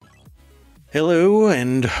Hello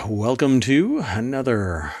and welcome to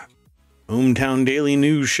another ohmTown Daily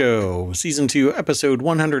News Show, Season 2, Episode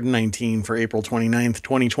 119 for April 29th,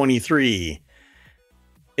 2023.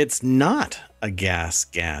 It's not a gas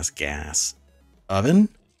oven.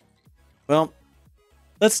 Well,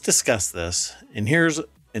 let's discuss this, and here's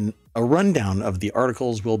a rundown of the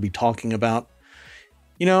articles we'll be talking about.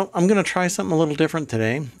 I'm going to try something a little different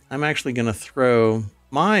today. I'm actually going to throw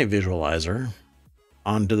my visualizer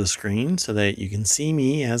onto the screen so that you can see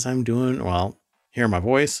me as I'm doing, hear my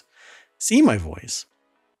voice, see my voice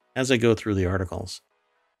as I go through the articles.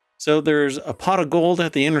 So there's a pot of gold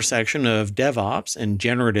at the intersection of DevOps and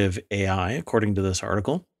generative AI, according to this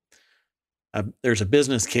article. There's a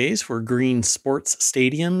business case for green sports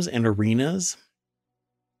stadiums and arenas.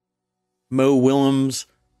 Mo Willems'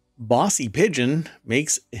 Bossy Pigeon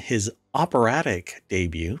makes his operatic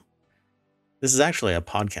debut. This is actually a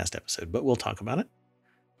podcast episode, but we'll talk about it.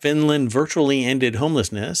 Finland virtually ended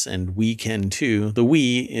homelessness, and we can too. The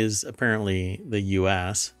we is apparently the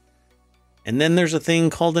US. And then there's a thing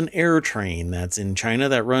called an air train that's in China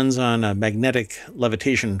that runs on a magnetic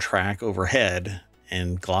levitation track overhead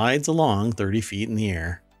and glides along 30 feet in the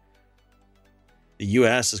air. The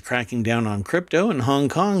US is cracking down on crypto, and Hong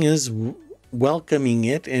Kong is welcoming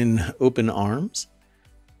it in open arms.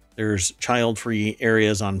 There's child-free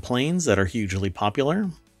areas on planes that are hugely popular.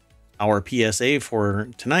 Our PSA for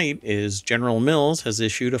tonight is General Mills has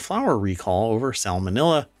issued a flour recall over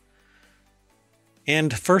salmonella.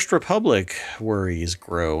 And First Republic worries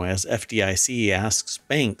grow as FDIC asks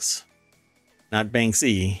banks, not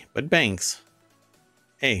Banksy, but banks,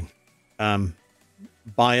 hey,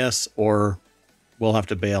 buy us or we'll have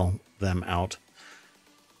to bail them out.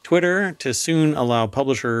 Twitter to soon allow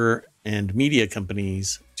publisher and media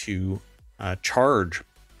companies to charge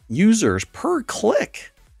users per click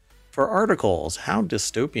for articles. How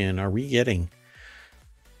dystopian are we getting?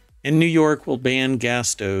 And New York will ban gas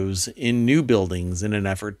stoves in new buildings in an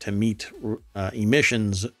effort to meet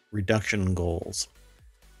emissions reduction goals.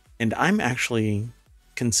 And I'm actually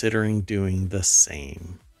considering doing the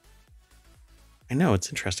same. I know, it's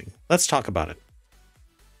interesting. Let's talk about it.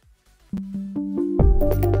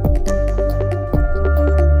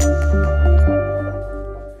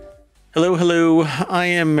 Hello. I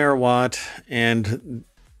am Mayor Watt, and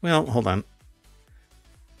hold on.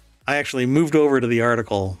 I actually moved over to the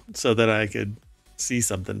article so that I could see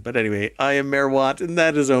something. But anyway, I am Mayor Watt, and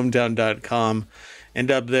that is ohmTown.com.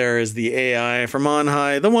 And up there is the AI from on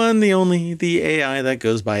high, the one, the only, the AI that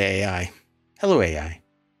goes by AI. Hello, AI.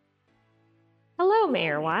 Hello,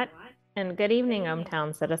 Mayor Watt, and good evening,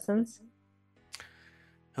 ohmTown citizens.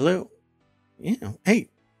 Hello. Yeah. Hey,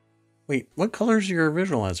 wait, what color is your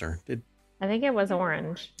visualizer? I think it was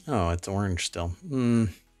orange. Oh, it's orange still.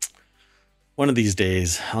 One of these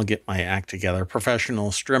days, I'll get my act together. Professional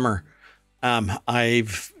strimmer.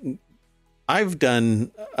 I've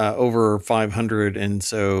done over 500 and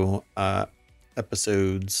so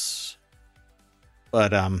episodes,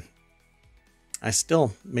 but I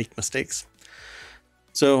still make mistakes.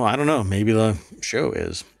 So I don't know. Maybe the show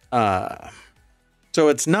is. So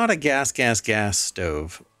it's not a gas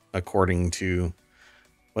stove, according to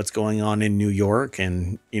what's going on in New York.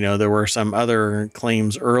 And, there were some other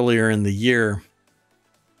claims earlier in the year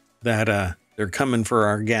that they're coming for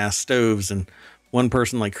our gas stoves. And one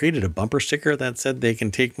person created a bumper sticker that said they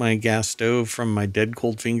can take my gas stove from my dead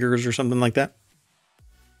cold fingers or something like that.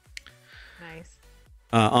 Nice.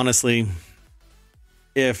 Honestly,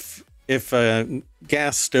 if a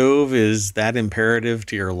gas stove is that imperative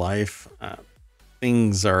to your life,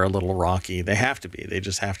 things are a little rocky. They have to be. They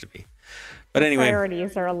just have to be. But anyway,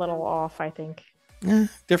 priorities are a little off, I think.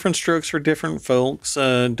 Different strokes for different folks.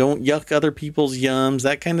 Don't yuck other people's yums,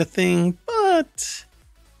 that kind of thing. But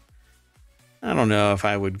I don't know if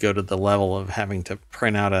I would go to the level of having to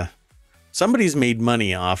print out somebody's made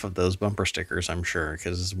money off of those bumper stickers, I'm sure,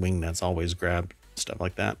 because Wingnut's always grabbed stuff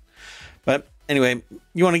like that. But anyway,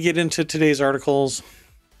 you want to get into today's articles?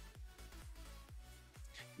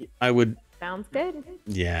 I would. Sounds good.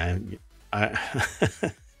 Yeah.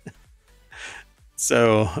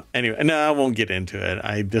 So anyway, no, I won't get into it.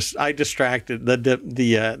 I distracted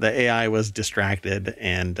the AI was distracted,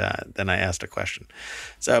 and then I asked a question.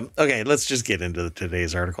 So okay, let's just get into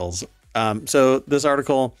today's articles. So this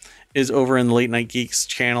article is over in the Late Night Geeks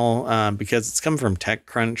channel because it's come from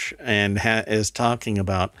TechCrunch and is talking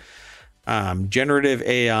about generative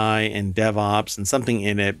AI and DevOps, and something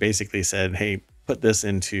in it basically said, "Hey, put this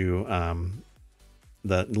into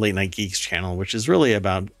the Late Night Geeks channel," which is really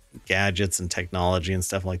about gadgets and technology and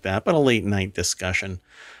stuff like that, but a late night discussion.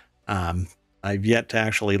 I've yet to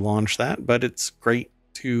actually launch that, but it's great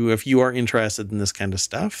if you are interested in this kind of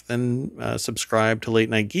stuff, then subscribe to Late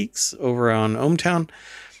Night Geeks over on ohmTown,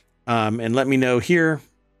 and let me know here,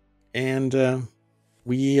 and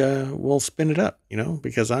we will spin it up,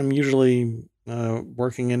 because I'm usually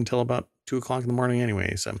working until about 2 o'clock in the morning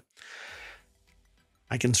anyway, so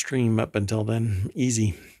I can stream up until then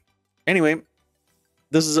easy. Anyway,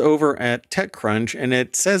 this is over at TechCrunch, and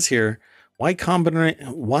it says here, Y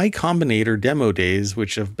Combinator demo days,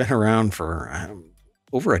 which have been around for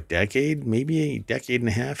over a decade, maybe a decade and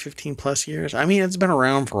a half, 15 plus years. I mean, it's been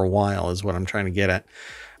around for a while is what I'm trying to get at.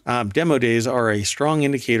 Demo days are a strong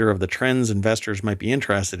indicator of the trends investors might be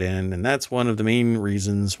interested in, and that's one of the main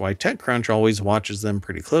reasons why TechCrunch always watches them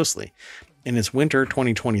pretty closely. In its winter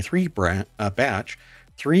 2023 batch,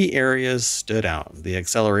 3 areas stood out. The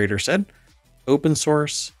accelerator said open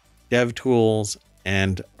source, dev tools,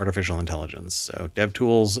 and artificial intelligence. So dev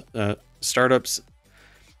tools startups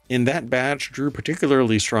in that batch drew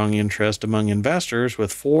particularly strong interest among investors,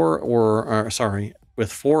 with 4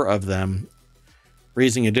 of them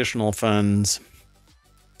raising additional funds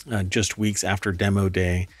just weeks after demo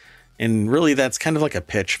day. And really, that's kind of like a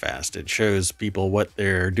pitch fest. It shows people what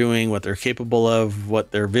they're doing, what they're capable of,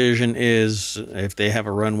 what their vision is, if they have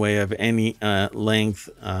a runway of any length,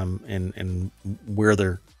 and where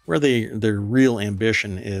their real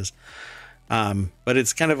ambition is. But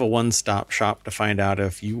it's kind of a one-stop shop to find out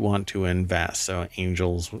if you want to invest. So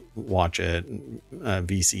angels watch it,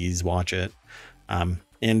 VCs watch it,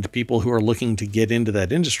 and people who are looking to get into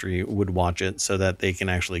that industry would watch it so that they can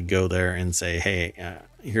actually go there and say, hey,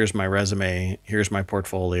 here's my resume, here's my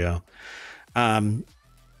portfolio.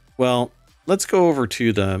 Well, let's go over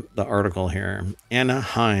to the article here. Anna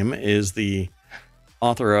Heim is the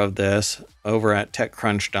author of this over at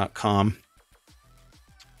techcrunch.com.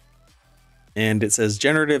 And it says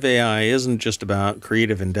generative AI isn't just about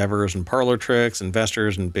creative endeavors and parlor tricks.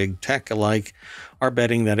 Investors and big tech alike are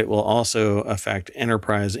betting that it will also affect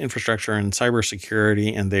enterprise infrastructure and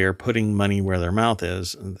cybersecurity, and they are putting money where their mouth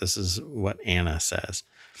is. And this is what Anna says.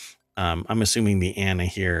 I'm assuming the Anna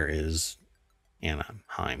here is Anna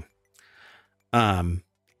Heim.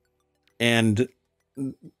 And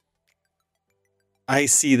I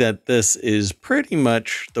see that this is pretty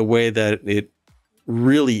much the way that it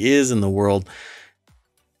really is in the world.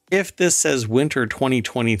 If this says winter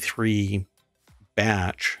 2023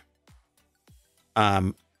 batch,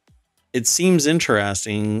 it seems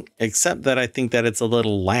interesting, except that I think that it's a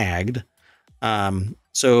little lagged.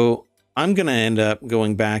 So I'm going to end up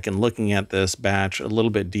going back and looking at this batch a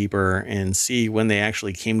little bit deeper and see when they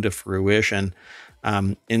actually came to fruition,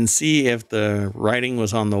 and see if the writing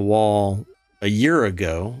was on the wall a year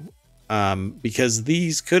ago, because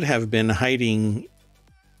these could have been hiding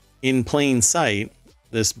in plain sight,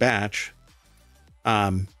 this batch,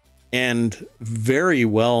 and very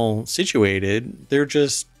well situated. They're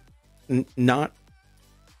just not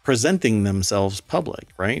presenting themselves public,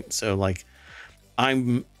 right? So like,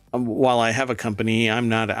 while I have a company, I'm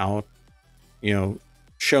not out,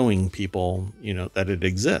 showing people, that it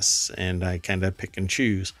exists, and I kind of pick and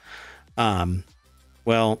choose.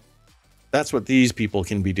 Well, that's what these people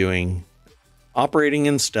can be doing, operating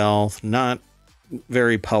in stealth, not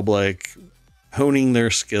very public, honing their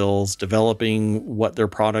skills, developing what their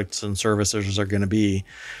products and services are going to be.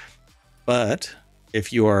 But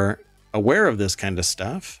if you are aware of this kind of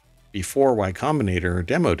stuff before Y Combinator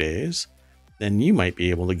demo days, then you might be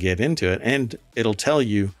able to get into it, and it'll tell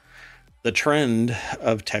you the trend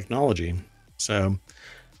of technology. So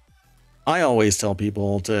I always tell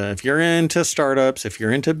people if you're into startups, if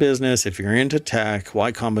you're into business, if you're into tech,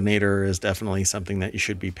 Y Combinator is definitely something that you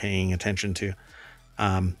should be paying attention to.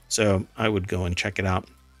 So I would go and check it out.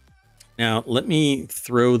 Now, let me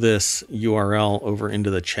throw this URL over into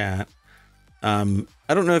the chat. I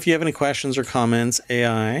don't know if you have any questions or comments,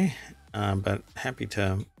 AI, but happy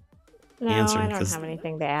to answer. No, I don't have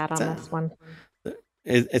anything to add on this one.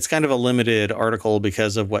 It's kind of a limited article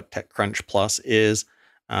because of what TechCrunch Plus is,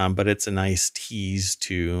 but it's a nice tease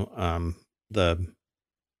to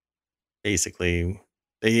basically,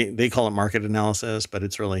 they call it market analysis, but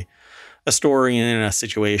it's really a story in a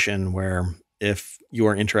situation where if you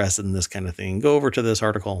are interested in this kind of thing, go over to this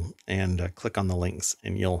article and click on the links,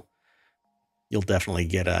 and you'll definitely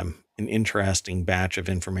get an interesting batch of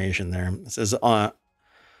information there. It says, let's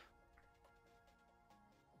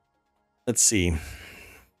see.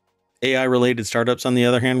 AI-related startups, on the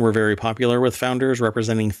other hand, were very popular, with founders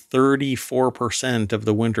representing 34% of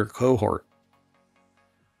the winter cohort.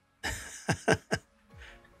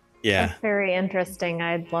 Yeah. That's very interesting.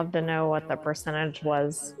 I'd love to know what the percentage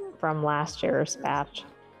was from last year's batch.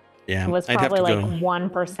 Yeah. It was probably like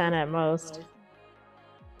 1% at most.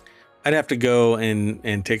 I'd have to go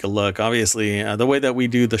and take a look. Obviously, the way that we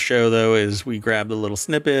do the show, though, is we grab the little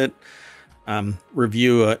snippet,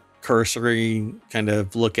 review a cursory, kind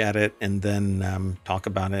of look at it, and then talk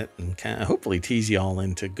about it, and kind of hopefully tease you all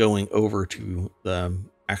into going over to the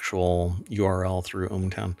actual URL through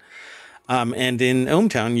ohmTown. And in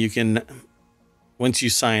ohmTown, you can, once you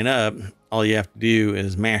sign up, all you have to do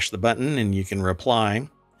is mash the button, and you can reply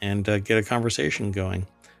and get a conversation going.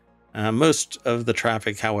 Most of the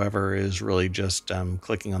traffic, however, is really just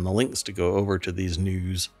clicking on the links to go over to these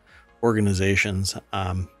news organizations,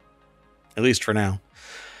 at least for now.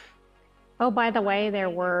 Oh, by the way, there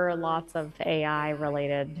were lots of AI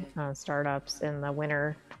related startups in the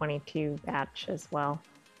winter 22 batch as well.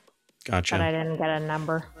 Gotcha. But I didn't get a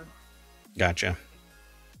number. Gotcha.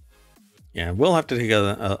 Yeah, we'll have to take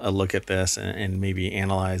a look at this and maybe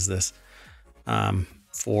analyze this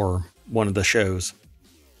for one of the shows,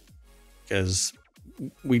 because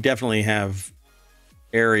we definitely have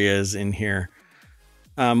areas in here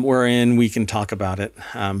wherein we can talk about it,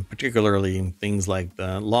 particularly things like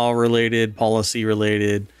the law-related,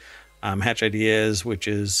 policy-related, Hatch Ideas, which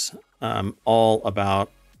is all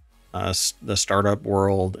about the startup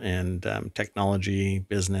world and technology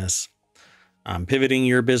business. Pivoting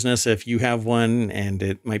your business if you have one and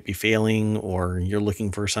it might be failing, or you're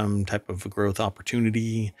looking for some type of growth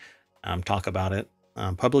opportunity, talk about it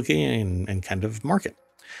publicly and kind of market.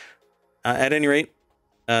 At any rate,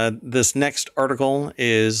 this next article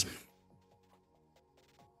is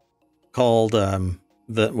called,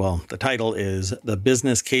 the title is "The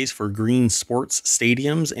Business Case for Green Sports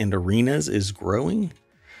Stadiums and Arenas is Growing."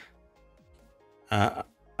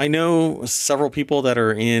 I know several people that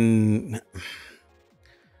are in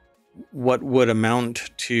what would amount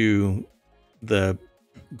to the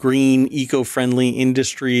green, eco-friendly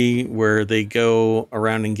industry, where they go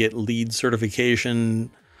around and get LEED certification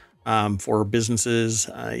for businesses.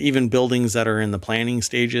 Even buildings that are in the planning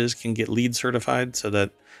stages can get LEED certified, so that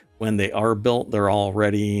when they are built, they're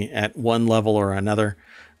already at one level or another.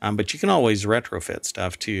 But you can always retrofit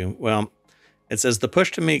stuff too. Well, it says the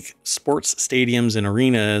push to make sports stadiums and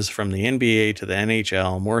arenas, from the NBA to the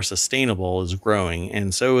NHL, more sustainable is growing,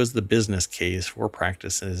 and so is the business case for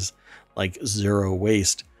practices like zero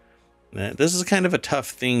waste. This is kind of a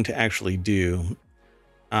tough thing to actually do.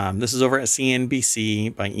 This is over at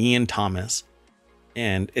CNBC by Ian Thomas,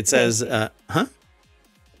 and it says, So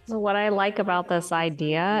what I like about this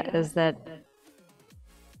idea is that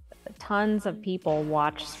tons of people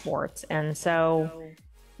watch sports, and so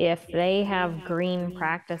if they have green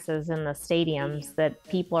practices in the stadiums that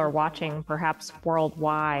people are watching, perhaps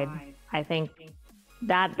worldwide, I think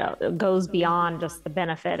that goes beyond just the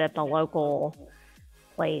benefit at the local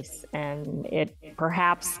place, and it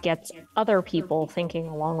perhaps gets other people thinking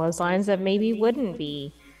along those lines that maybe wouldn't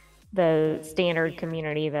be the standard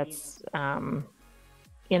community that's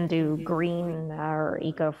into green or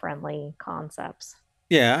eco-friendly concepts.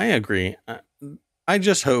 Yeah, I agree. I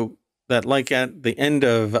just hope that, like, at the end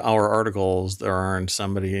of our articles, there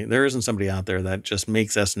isn't somebody out there that just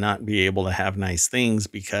makes us not be able to have nice things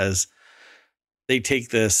because they take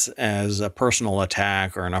this as a personal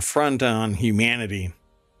attack or an affront on humanity.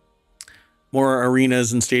 More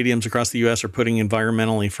arenas and stadiums across the U.S. are putting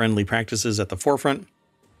environmentally friendly practices at the forefront.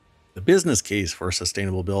 The business case for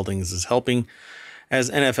sustainable buildings is helping, as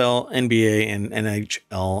NFL, NBA, and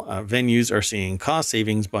NHL venues are seeing cost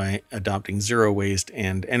savings by adopting zero waste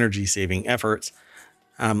and energy saving efforts.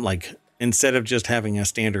 Like, instead of just having a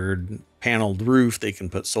standard paneled roof, they can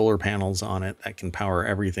put solar panels on it that can power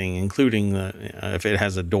everything, including if it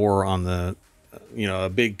has a door on the, a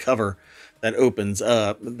big cover that opens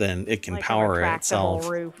up, then it can, like, power itself.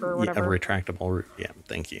 Roof or whatever. A retractable roof. Yeah,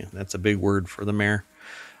 thank you. That's a big word for the mayor.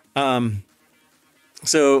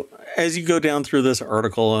 So as you go down through this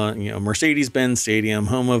article, Mercedes-Benz Stadium,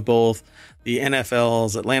 home of both the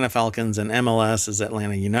NFL's Atlanta Falcons and MLS's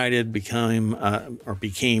Atlanta United, became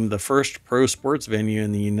the first pro sports venue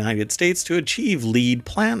in the United States to achieve LEED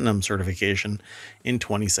Platinum certification in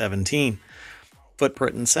 2017.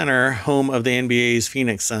 Footprint Center, home of the NBA's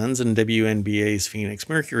Phoenix Suns and WNBA's Phoenix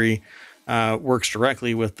Mercury, works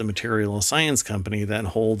directly with the material science company that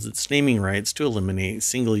holds its naming rights to eliminate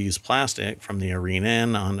single-use plastic from the arena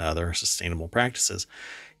and on other sustainable practices.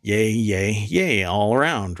 Yay, yay, yay, all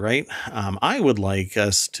around, right? I would like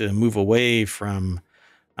us to move away from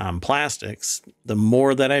plastics. The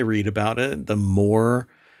more that I read about it, the more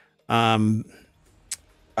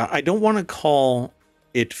I don't want to call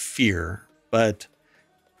it fear, but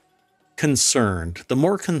concerned. The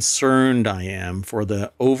more concerned I am for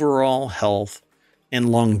the overall health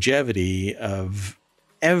and longevity of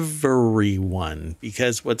everyone,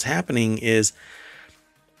 because what's happening is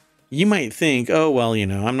you might think, oh, well,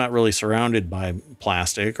 I'm not really surrounded by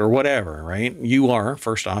plastic or whatever, right? You are.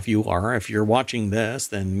 First off, you are. If you're watching this,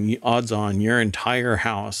 then odds on your entire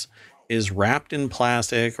house is wrapped in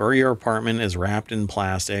plastic, or your apartment is wrapped in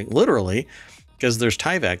plastic, literally, because there's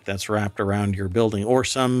Tyvek that's wrapped around your building, or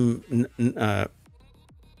some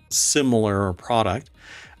similar product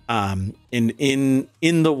in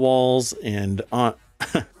the walls and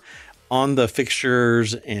on the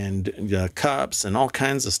fixtures and the cups and all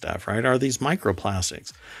kinds of stuff, right? Are these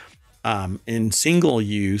microplastics. And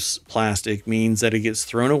single-use plastic means that it gets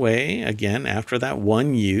thrown away again after that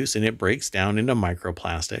one use, and it breaks down into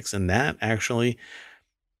microplastics, and that actually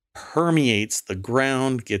permeates the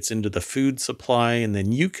ground, gets into the food supply, and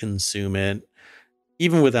then you consume it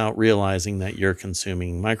even without realizing that you're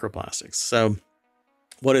consuming microplastics. So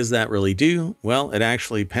what does that really do? Well, it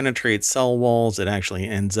actually penetrates cell walls. It actually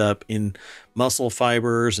ends up in muscle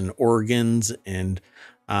fibers and organs, and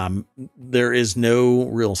there is no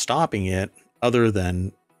real stopping it other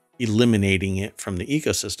than eliminating it from the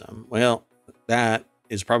ecosystem. Well, that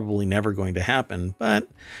is probably never going to happen, but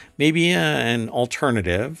maybe an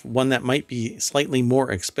alternative, one that might be slightly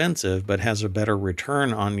more expensive but has a better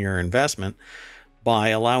return on your investment by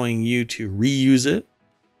allowing you to reuse it,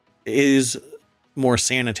 is more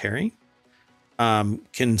sanitary,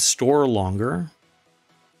 can store longer.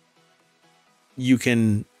 You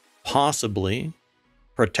can possibly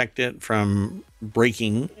protect it from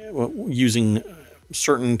breaking using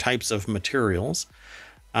certain types of materials.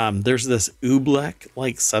 There's this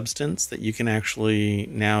oobleck-like substance that you can actually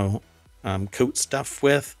now coat stuff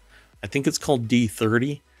with. I think it's called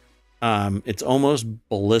D30. It's almost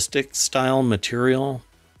ballistic style material,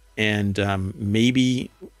 and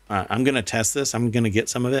maybe I'm going to test this. I'm going to get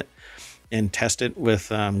some of it and test it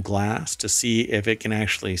with glass to see if it can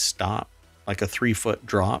actually stop like a 3-foot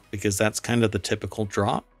drop, because that's kind of the typical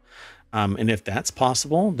drop. And if that's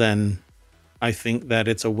possible, then I think that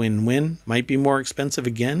it's a win-win. Might be more expensive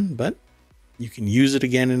again, but you can use it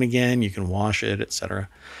again and again. You can wash it, etc.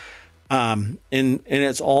 And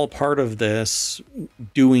it's all part of this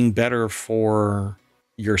doing better for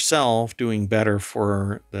yourself, doing better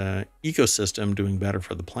for the ecosystem, doing better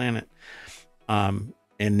for the planet. And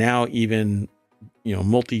now even,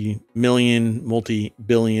 multi-million,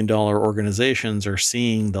 multi-billion-dollar organizations are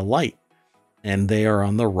seeing the light, and they are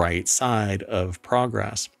on the right side of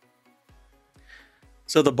progress.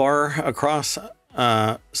 So the bar across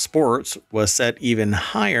sports was set even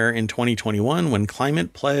higher in 2021 when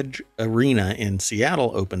Climate Pledge Arena in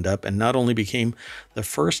Seattle opened up and not only became the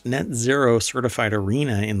first net zero certified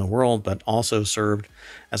arena in the world, but also served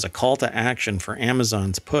as a call to action for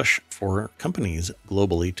Amazon's push for companies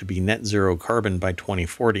globally to be net zero carbon by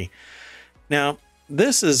 2040. Now,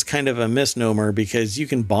 this is kind of a misnomer because you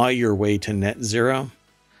can buy your way to net zero.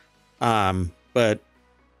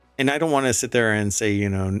 And I don't want to sit there and say,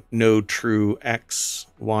 no true X,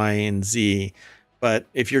 Y, and Z. But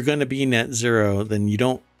if you're going to be net zero, then you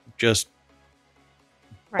don't just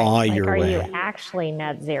buy your way. Are you actually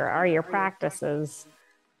net zero? Are your practices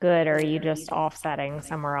good, or are you just offsetting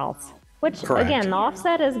somewhere else? Which, correct. Again, the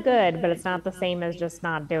offset is good, but it's not the same as just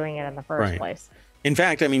not doing it in the first place. In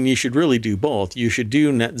fact, you should really do both. You should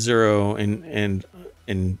do net zero, and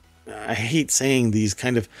I hate saying these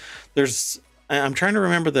kind of, I'm trying to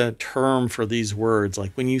remember the term for these words.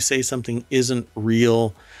 Like when you say something isn't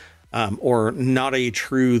real, or not a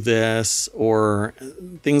true this, or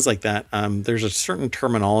things like that. There's a certain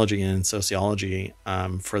terminology in sociology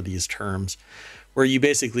for these terms where you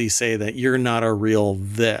basically say that you're not a real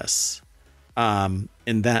this. And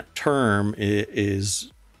that term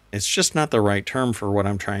it's just not the right term for what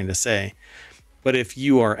I'm trying to say. But if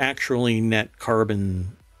you are actually net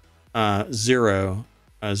carbon net zero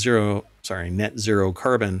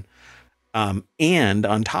carbon, and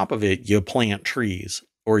on top of it, you plant trees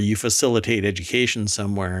or you facilitate education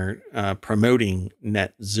somewhere promoting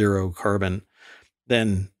net zero carbon,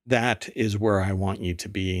 then that is where I want you to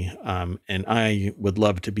be. And I would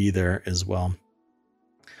love to be there as well.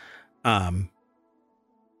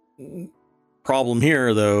 Problem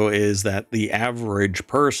here, though, is that the average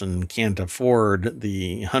person can't afford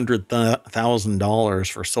the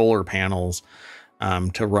 $100,000 for solar panels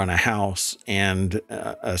to run a house and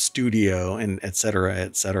a studio and et cetera,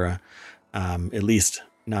 at least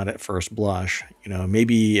not at first blush.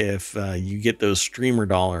 Maybe if you get those streamer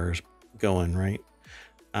dollars going, right?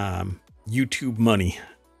 YouTube money,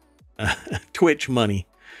 Twitch money,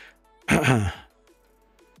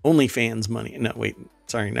 OnlyFans money. No, wait,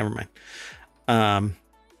 sorry, never mind.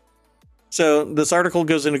 So this article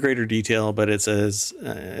goes into greater detail, but it says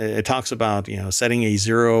it talks about setting a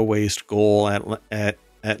zero waste goal at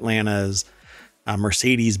Atlanta's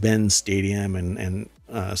Mercedes-Benz Stadium and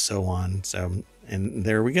so on. So and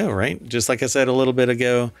there we go, right? Just like I said a little bit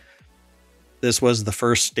ago, this was the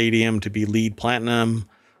first stadium to be LEED Platinum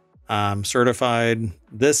certified.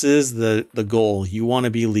 This is the goal. You want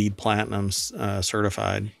to be LEED Platinum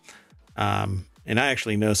certified. And I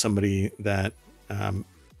actually know somebody that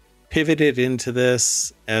pivoted into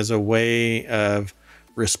this as a way of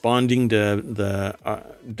responding to the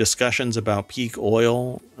discussions about peak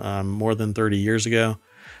oil more than 30 years ago,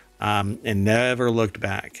 and never looked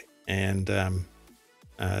back. And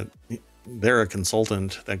they're a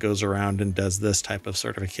consultant that goes around and does this type of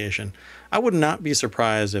certification. I would not be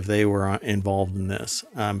surprised if they were involved in this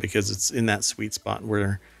because it's in that sweet spot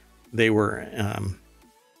where they were.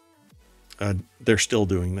 They're still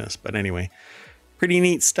doing this, but anyway. Pretty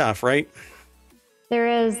neat stuff, right? There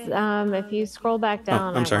is, if you scroll back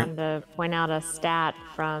down, I'm sorry. wanted to point out a stat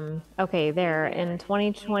from, there, in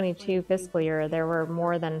 2022 fiscal year, there were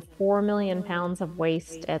more than 4 million pounds of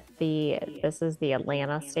waste at this is the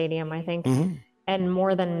Atlanta Stadium, I think. Mm-hmm. And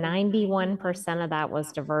more than 91% of that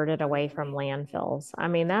was diverted away from landfills. I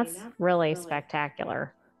mean, that's really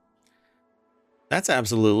spectacular. That's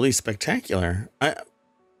absolutely spectacular.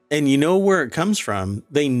 And you know where it comes from.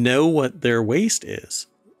 They know what their waste is.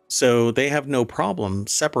 So they have no problem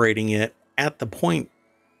separating it at the point.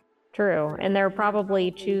 True. And they're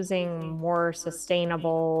probably choosing more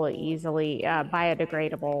sustainable, easily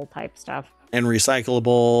biodegradable type stuff. And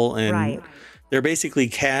recyclable. And right. They're basically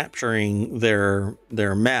capturing their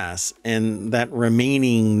mess. And that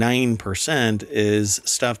remaining 9% is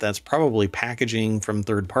stuff that's probably packaging from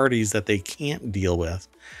third parties that they can't deal with.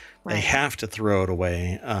 Right. They have to throw it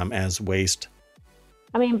away as waste.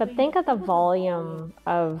 I mean, but think of the volume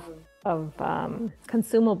of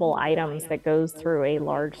consumable items that goes through a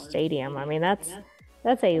large stadium. I mean, that's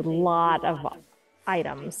a lot of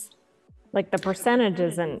items. Like the percentage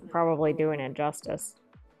isn't probably doing it justice.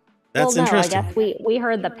 That's interesting. I guess we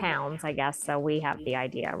heard the pounds, I guess, so we have the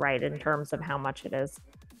idea, right, in terms of how much it is.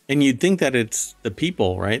 And you'd think that it's the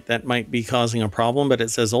people, right, that might be causing a problem, but it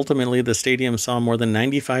says ultimately the stadium saw more than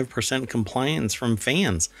 95% compliance from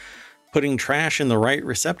fans, putting trash in the right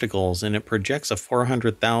receptacles, and it projects a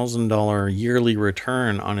 $400,000 yearly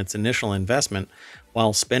return on its initial investment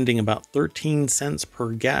while spending about 13 cents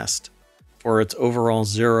per guest for its overall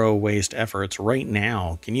zero waste efforts right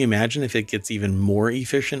now. Can you imagine if it gets even more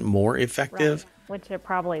efficient, more effective? Right. Which it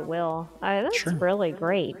probably will. That's sure. Really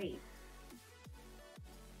great.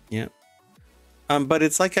 Yeah. But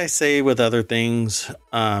it's like I say with other things,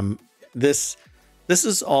 this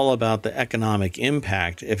is all about the economic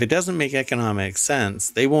impact. If it doesn't make economic sense,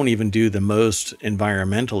 they won't even do the most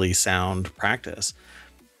environmentally sound practice.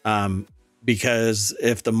 Because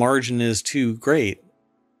if the margin is too great,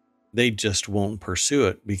 they just won't pursue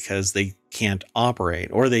it because they can't operate,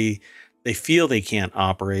 or they feel they can't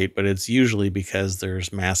operate, but it's usually because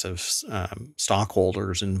there's massive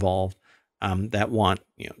stockholders involved. That want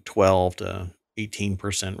 12 to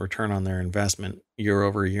 18% return on their investment year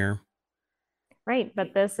over year. Right,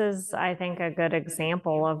 but this is, I think, a good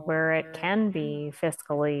example of where it can be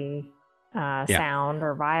fiscally sound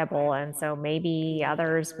or viable, and so maybe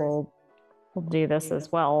others will do this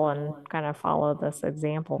as well and kind of follow this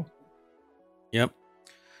example. Yep.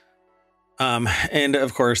 And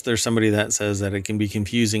of course, there's somebody that says that it can be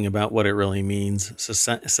confusing about what it really means.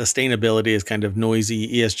 Sustainability is kind of noisy.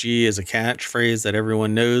 ESG is a catchphrase that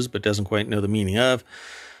everyone knows, but doesn't quite know the meaning of.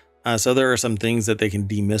 So there are some things that they can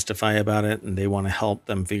demystify about it, and they want to help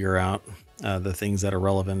them figure out the things that are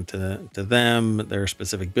relevant to them, their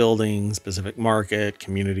specific building, specific market,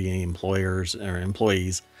 community, employers or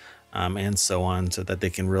employees, and so on, so that they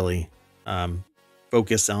can really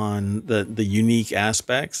focus on the unique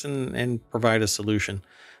aspects and provide a solution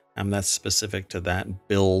that's specific to that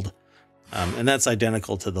build. And that's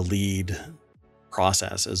identical to the LEED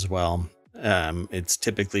process as well. It's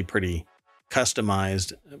typically pretty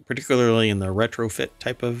customized, particularly in the retrofit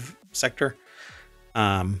type of sector.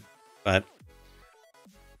 But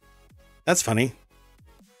that's funny.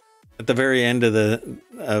 At the very end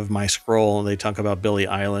of my scroll, they talk about Billie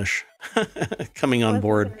Eilish coming on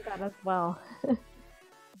board. That as well.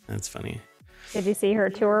 That's funny. Did you see her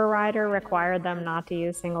tour rider required them not to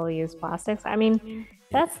use single-use plastics? I mean,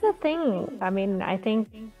 that's the thing. I mean, I think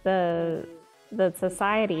the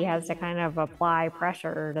society has to kind of apply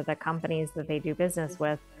pressure to the companies that they do business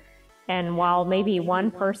with. And while maybe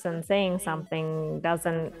one person saying something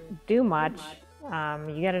doesn't do much,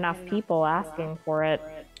 you get enough people asking for it.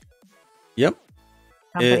 Yep.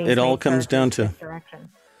 it all comes down to direction.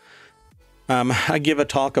 I give a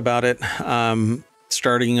talk about it,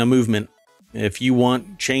 starting a movement. If you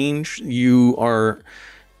want change, you're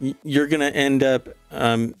going to end up,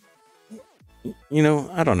 I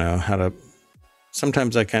don't know how to,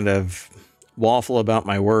 sometimes I kind of waffle about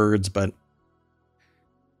my words, but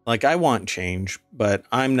like I want change, but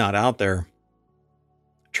I'm not out there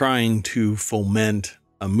trying to foment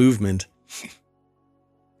a movement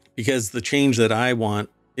because the change that I want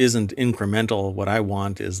isn't incremental. What I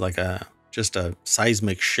want is like just a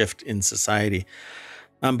seismic shift in society.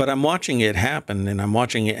 But I'm watching it happen, and I'm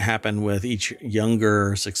watching it happen with each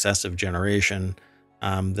younger successive generation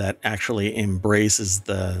that actually embraces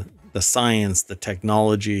the science, the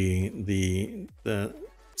technology, the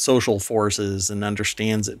social forces, and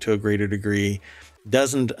understands it to a greater degree.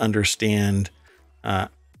 Doesn't understand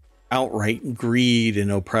outright greed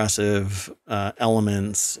and oppressive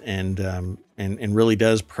elements, and really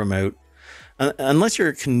does promote. Unless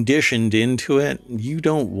you're conditioned into it, you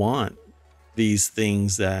don't want these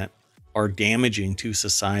things that are damaging to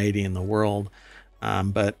society and the world.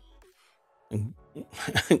 But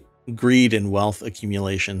greed and wealth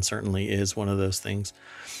accumulation certainly is one of those things.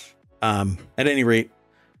 At any rate,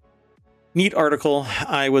 neat article.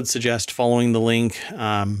 I would suggest following the link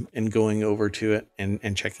and going over to it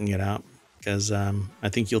and checking it out, because I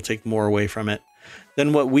think you'll take more away from it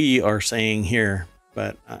than what we are saying here.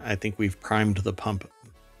 But I think we've primed the pump.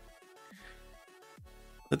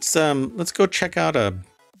 Let's go check out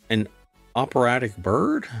an operatic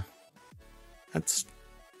bird. That's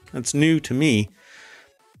new to me.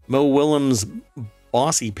 Mo Willems'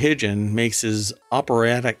 Bossy Pigeon makes his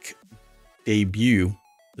operatic debut.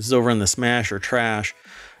 This is over in the Smash or Trash.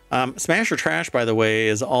 Smash or Trash, by the way,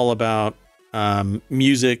 is all about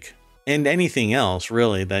music and anything else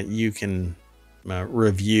really that you can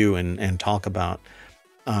review and talk about.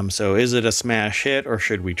 So is it a smash hit or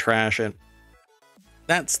should we trash it?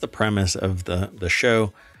 That's the premise of the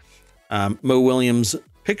show. Mo Willems'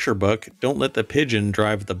 picture book, Don't Let the Pigeon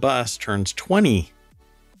Drive the Bus, turns 20.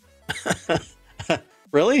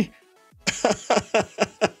 Really?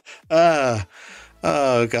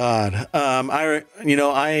 Oh God.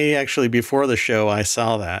 I actually, before the show, I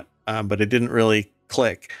saw that, but it didn't really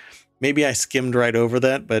click. Maybe I skimmed right over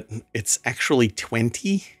that, but it's actually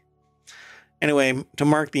 20. Anyway, to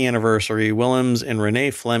mark the anniversary, Willems and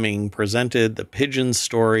Renee Fleming presented the pigeon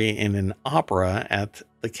story in an opera at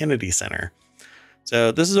the Kennedy Center.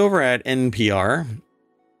 So this is over at NPR,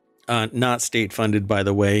 not state funded, by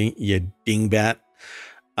the way, you dingbat.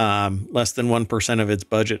 Less than 1% of its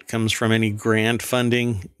budget comes from any grant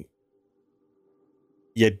funding.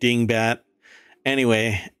 You dingbat.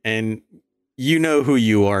 Anyway, and you know who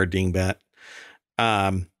you are, dingbat.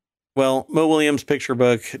 Well, Mo Willems' picture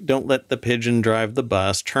book, Don't Let the Pigeon Drive the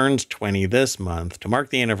Bus, turns 20 this month. To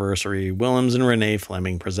mark the anniversary, Willems and Renee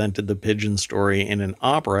Fleming presented the pigeon story in an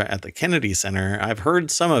opera at the Kennedy Center. I've heard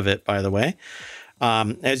some of it, by the way.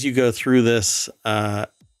 As you go through this,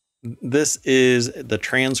 this is the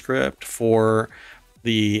transcript for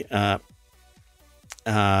the,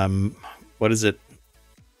 what is it?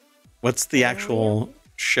 What's the actual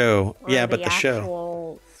show? Or yeah, but the show.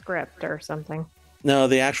 Actual script or something. No,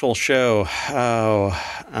 the actual show. Oh,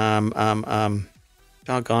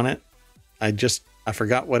 doggone it. I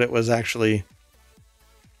forgot what it was actually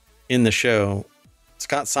in the show.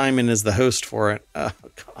 Scott Simon is the host for it. Oh,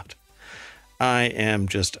 God. I am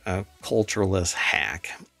just a cultureless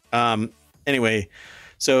hack. Anyway,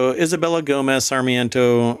 so Isabella Gomez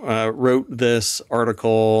Sarmiento wrote this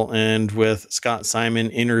article, and with Scott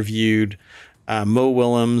Simon interviewed Mo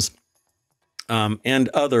Willems and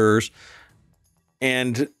others.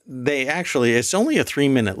 And they actually, it's only a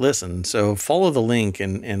 3-minute listen. So follow the link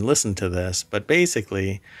and listen to this. But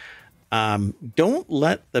basically, Don't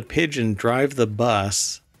Let the Pigeon Drive the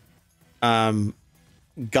Bus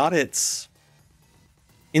got its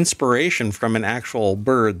inspiration from an actual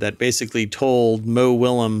bird that basically told Mo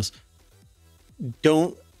Willems,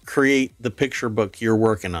 don't create the picture book you're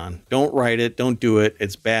working on. Don't write it. Don't do it.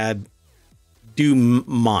 It's bad. Do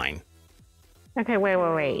mine. Okay,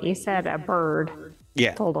 wait. You said a bird.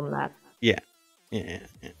 Yeah. Told him that. Yeah.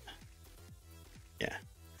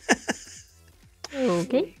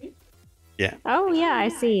 Okay. Yeah. Oh yeah, I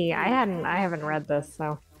see. I haven't read this,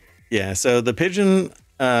 so. Yeah. So the pigeon.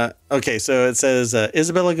 Okay. So it says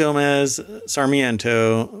Isabella Gomez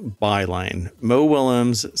Sarmiento byline. Mo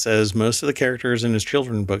Willems says most of the characters in his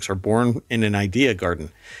children's books are born in an idea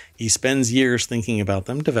garden. He spends years thinking about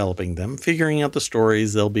them, developing them, figuring out the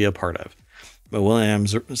stories they'll be a part of. Mo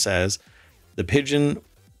Willems says the pigeon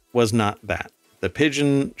was not that. The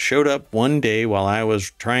pigeon showed up one day while I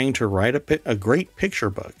was trying to write a great picture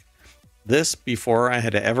book. This before I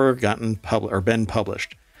had ever gotten been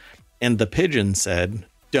published. And the pigeon said,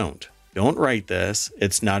 don't write this.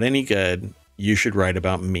 It's not any good. You should write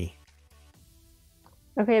about me.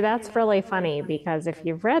 Okay, that's really funny because if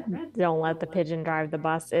you've read Don't Let the Pigeon Drive the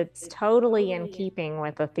Bus, it's totally in keeping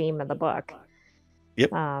with the theme of the book.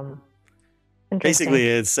 Yep. Basically,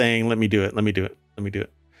 it's saying, let me do it. Let me do it. Let me do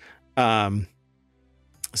it.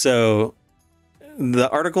 So the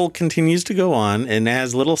article continues to go on and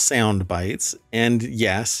has little sound bites. And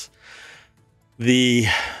yes,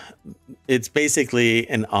 it's basically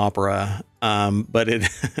an opera, but it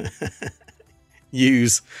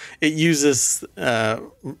uses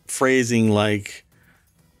phrasing like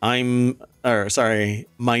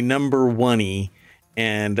my number one-y,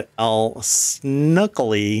 and I'll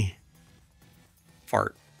snuckily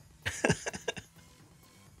fart.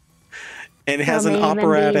 And it has an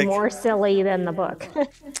operatic, more silly than the book.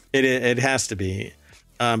 it has to be,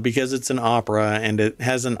 because it's an opera and it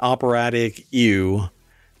has an operatic ewe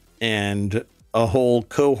and a whole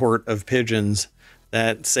cohort of pigeons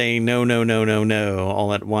that say no, no, no, no, no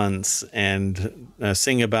all at once, and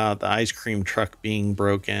sing about the ice cream truck being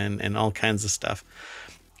broken and all kinds of stuff.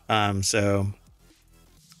 So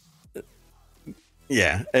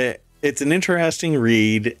yeah, it's an interesting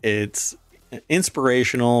read. It's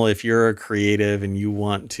inspirational if you're a creative and you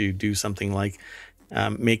want to do something like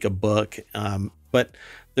make a book. But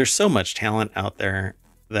there's so much talent out there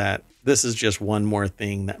that this is just one more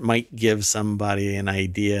thing that might give somebody an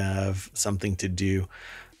idea of something to do.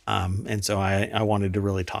 And so I wanted to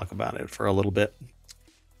really talk about it for a little bit.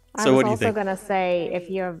 So what do you think? I was also going to say, if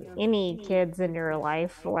you have any kids in your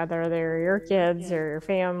life, whether they're your kids or your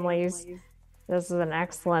families, this is an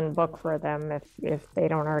excellent book for them if they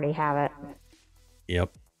don't already have it.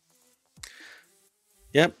 Yep.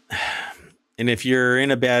 And if you're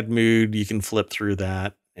in a bad mood, you can flip through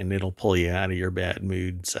that and it'll pull you out of your bad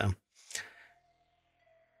mood. So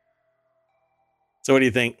what do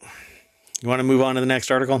you think? You want to move on to the next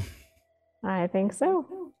article? I think so.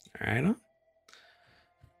 All right.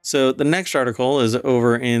 So the next article is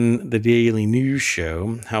over in the Daily News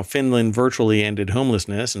Show, how Finland virtually ended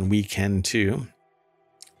homelessness, and we can too.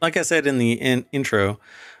 Like I said in the intro,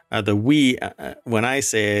 the we, when I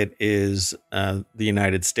say it, is the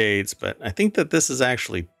United States, but I think that this is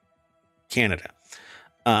actually Canada.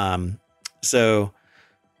 So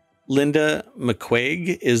Linda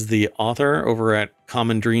McQuaig is the author over at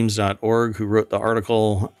commondreams.org who wrote the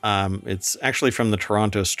article. It's actually from the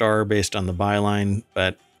Toronto Star based on the byline,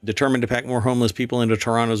 but determined to pack more homeless people into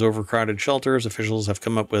Toronto's overcrowded shelters, officials have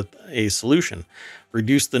come up with a solution: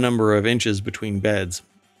 reduce the number of inches between beds.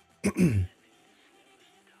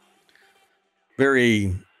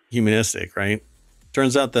 Very humanistic, right?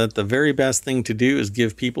 Turns out that the very best thing to do is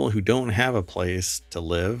give people who don't have a place to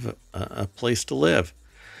live a place to live.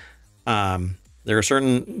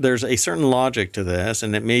 There's a certain logic to this,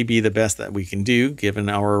 and it may be the best that we can do given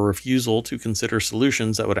our refusal to consider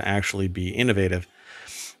solutions that would actually be innovative.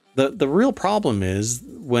 The real problem is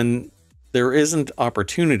when there isn't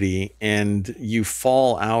opportunity and you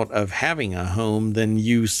fall out of having a home, then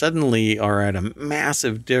you suddenly are at a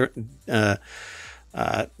massive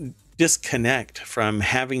disconnect from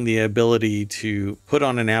having the ability to put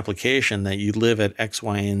on an application that you live at X,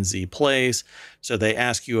 Y, and Z place. So they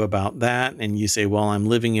ask you about that and you say, well, I'm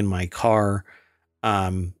living in my car.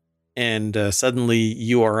 And suddenly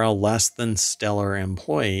you are a less than stellar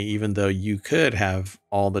employee, even though you could have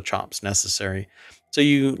all the chops necessary. So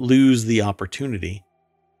you lose the opportunity.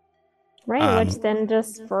 Right, which then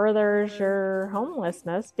just furthers your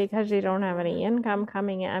homelessness because you don't have any income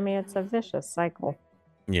coming in. I mean, it's a vicious cycle.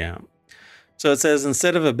 Yeah. So it says,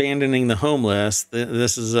 instead of abandoning the homeless,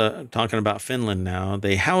 this is talking about Finland now,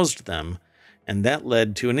 they housed them. And that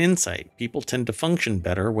led to an insight. People tend to function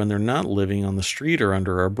better when they're not living on the street or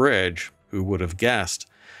under a bridge. Who would have guessed?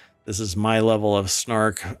 This is my level of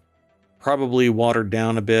snark, probably watered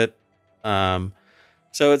down a bit.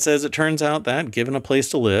 So it says, it turns out that given a place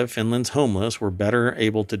to live, Finland's homeless were better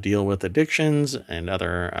able to deal with addictions and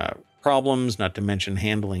other problems, not to mention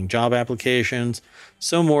handling job applications.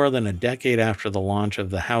 So more than a decade after the launch of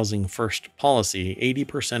the Housing First policy,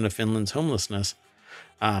 80% of Finland's homeless,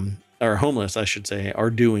 I should say, are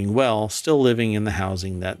doing well, still living in the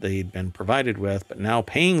housing that they'd been provided with, but now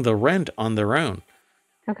paying the rent on their own.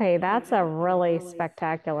 Okay, that's a really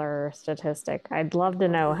spectacular statistic. I'd love to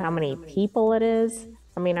know how many people it is.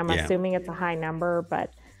 I mean, I'm assuming it's a high number,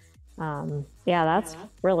 but yeah, that's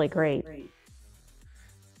really great.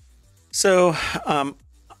 So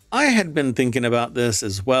I had been thinking about this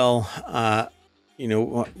as well.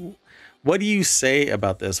 what do you say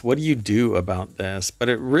about this? What do you do about this? But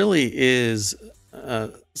it really is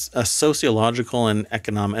a sociological and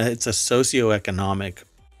economic, it's a socioeconomic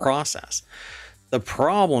process. The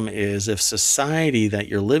problem is if society that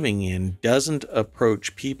you're living in doesn't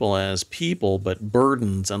approach people as people, but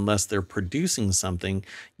burdens unless they're producing something,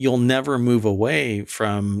 you'll never move away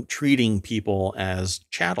from treating people as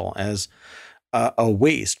chattel, as a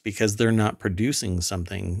waste because they're not producing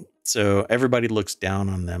something. So everybody looks down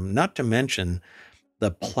on them, not to mention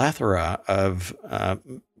the plethora of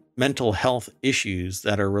mental health issues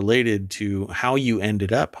that are related to how you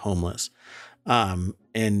ended up homeless.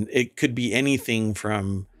 And it could be anything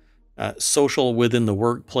from social within the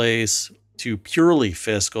workplace to purely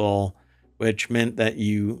fiscal, which meant that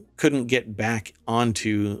you couldn't get back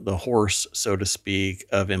onto the horse, so to speak,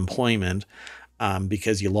 of employment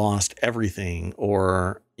because you lost everything,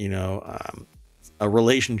 or, a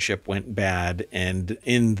relationship went bad, and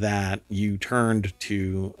in that you turned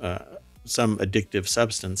to some addictive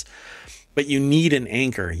substance. But you need an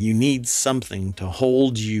anchor. You need something to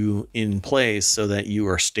hold you in place so that you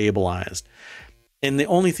are stabilized. And the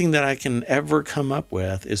only thing that I can ever come up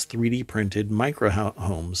with is 3D printed micro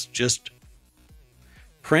homes. Just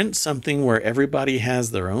print something where everybody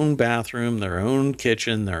has their own bathroom, their own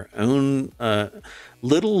kitchen, their own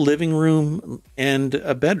little living room and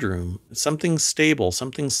a bedroom. Something stable,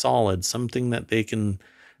 something solid, something that they can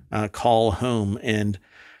call home, and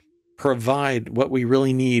provide. What we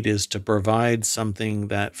really need is to provide something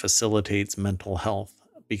that facilitates mental health,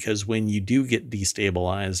 because when you do get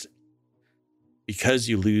destabilized because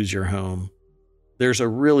you lose your home, there's a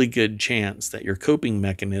really good chance that your coping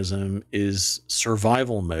mechanism is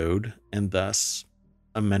survival mode and thus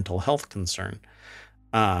a mental health concern.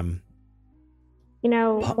 One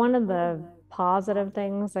of the positive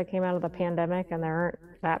things that came out of the pandemic, and there aren't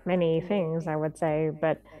that many things I would say,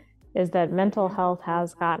 but is that mental health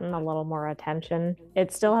has gotten a little more attention.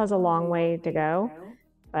 It still has a long way to go,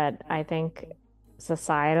 but I think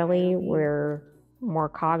societally we're more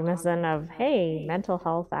cognizant of, hey, mental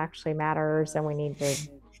health actually matters and we need to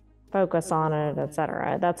focus on it,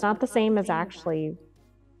 etc. That's not the same as actually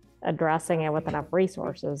addressing it with enough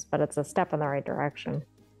resources, but it's a step in the right direction.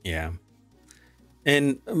 Yeah.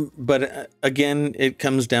 But again, it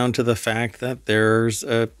comes down to the fact that there's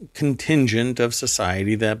a contingent of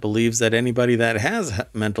society that believes that anybody that has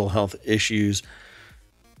mental health issues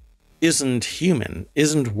isn't human,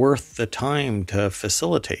 isn't worth the time to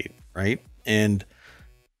facilitate, right? And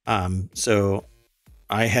so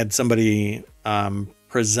I had somebody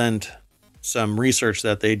present some research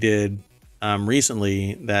that they did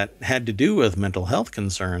recently that had to do with mental health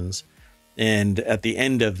concerns. And at the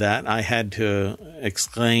end of that, I had to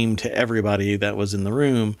exclaim to everybody that was in the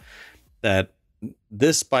room that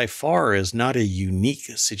this by far is not a unique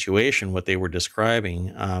situation, what they were describing,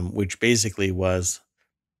 which basically was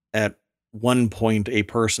at one point a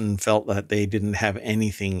person felt that they didn't have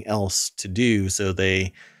anything else to do, so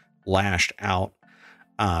they lashed out.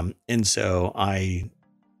 And so I,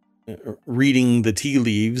 reading the tea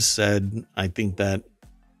leaves, said, I think that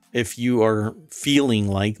if you are feeling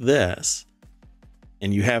like this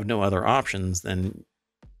and you have no other options, then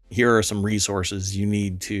here are some resources. You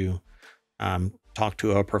need to talk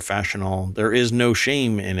to a professional. There is no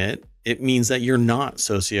shame in it. It means that you're not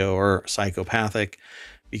socio or psychopathic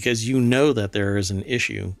because you know that there is an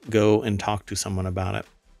issue. Go and talk to someone about it.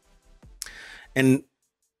 And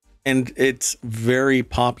it's very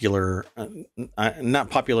popular, not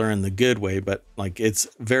popular in the good way, but like it's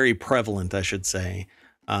very prevalent, I should say,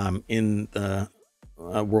 in the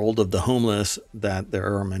world of the homeless, that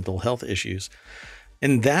there are mental health issues.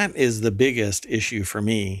 And that is the biggest issue for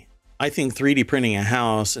me. I think 3D printing a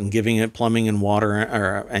house and giving it plumbing and water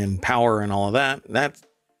and power and all of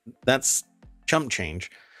that's chump change.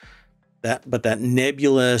 But that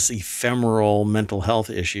nebulous, ephemeral mental health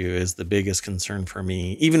issue is the biggest concern for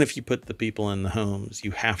me. Even if you put the people in the homes,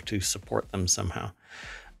 you have to support them somehow.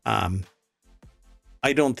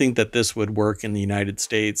 I don't think that this would work in the United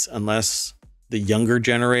States unless the younger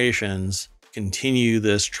generations continue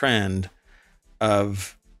this trend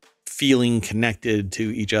of feeling connected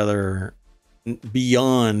to each other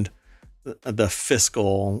beyond the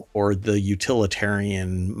fiscal or the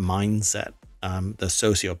utilitarian mindset. The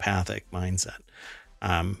sociopathic mindset.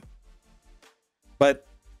 But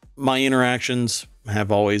my interactions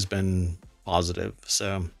have always been positive.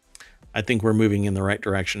 So I think we're moving in the right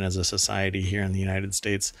direction as a society here in the United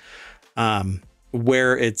States,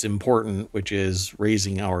 where it's important, which is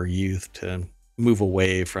raising our youth to move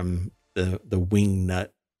away from the wing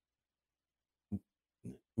nut.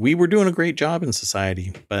 We were doing a great job in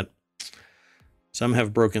society, but Some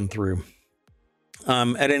have broken through.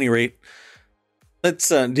 At any rate, let's.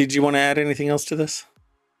 Did you want to add anything else to this?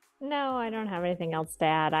 No, I don't have anything else to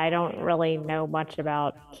add. I don't really know much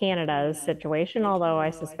about Canada's situation, although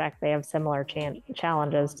I suspect they have similar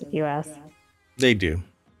challenges to the US. They do,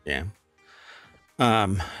 yeah.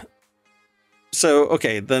 So,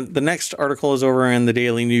 okay, the next article is over in the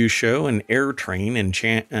Daily News Show. An air train in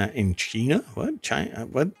China? What? China?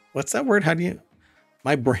 What's that word? How do you...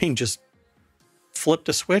 My brain just flipped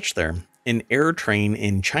a switch there. An air train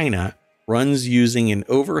in China runs using an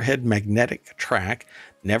overhead magnetic track,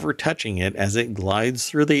 never touching it as it glides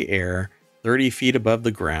through the air 30 feet above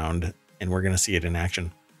the ground, and we're going to see it in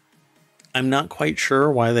action. I'm not quite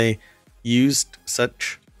sure why they used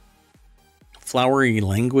such flowery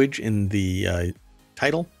language in the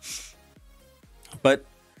title, but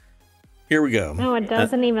here we go. No, it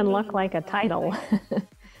doesn't even look like a title.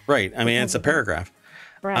 Right. I mean, it's a paragraph.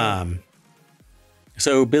 Right.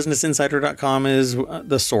 So businessinsider.com is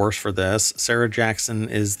the source for this. Sarah Jackson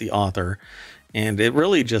is the author, and it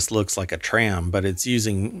really just looks like a tram, but it's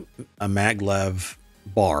using a maglev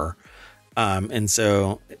bar. And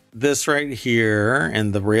so this right here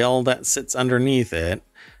and the rail that sits underneath it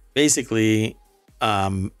basically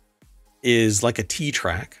is like a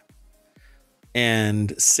T-track.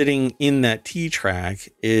 And sitting in that T-track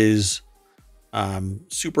is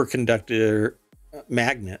superconductor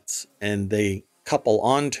magnets, and they couple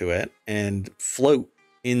onto it and float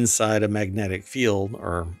inside a magnetic field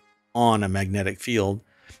or on a magnetic field,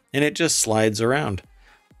 and it just slides around.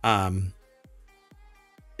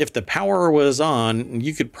 If the power was on,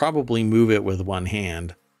 you could probably move it with one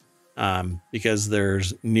hand because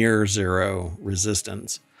there's near zero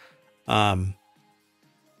resistance. I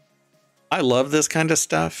love this kind of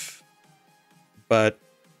stuff, but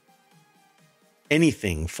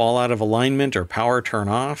anything fall out of alignment or power turn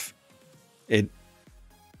off,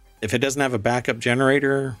 if it doesn't have a backup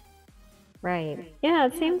generator. Right. Yeah,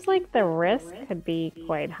 it seems like the risk could be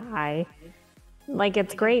quite high. Like,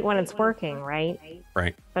 it's great when it's working, right?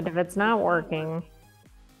 Right. But if it's not working...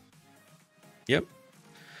 Yep.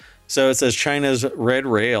 So it says China's Red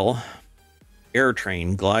Rail air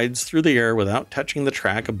train glides through the air without touching the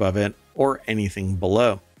track above it or anything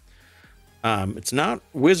below. It's not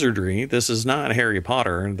wizardry. This is not Harry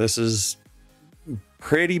Potter. This is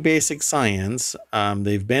pretty basic science.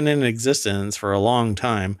 They've been in existence for a long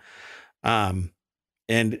time.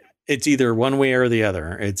 And it's either one way or the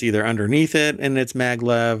other. It's either underneath it and it's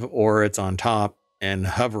maglev, or it's on top and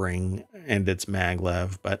hovering and it's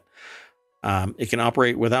maglev. But it can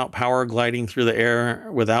operate without power, gliding through the air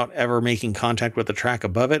without ever making contact with the track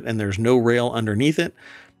above it, and there's no rail underneath it.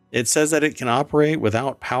 It says that it can operate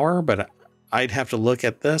without power, but I'd have to look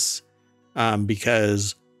at this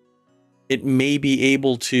because it may be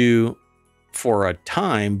able to for a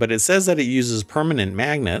time, but it says that it uses permanent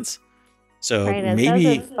magnets. So right, it maybe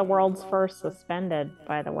says it's the world's first suspended,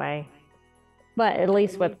 by the way. But at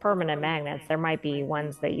least with permanent magnets, there might be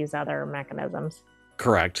ones that use other mechanisms.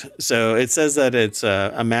 Correct. So it says that it's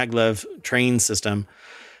a maglev train system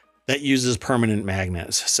that uses permanent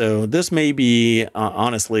magnets. So this may be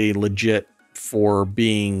honestly legit for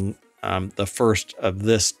being the first of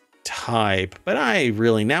this type. But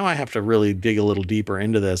now I have to really dig a little deeper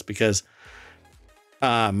into this because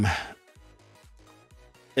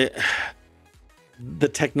the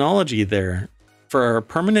technology there for a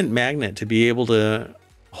permanent magnet to be able to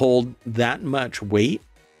hold that much weight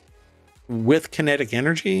with kinetic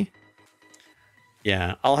energy.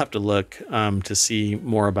 Yeah, I'll have to look to see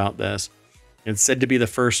more about this. It's said to be the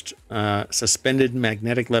first suspended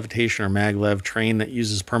magnetic levitation or maglev train that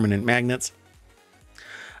uses permanent magnets.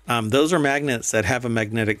 Those are magnets that have a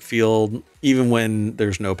magnetic field even when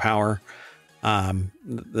there's no power.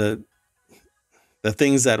 The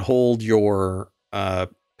things that hold your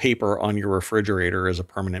paper on your refrigerator is a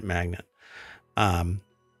permanent magnet.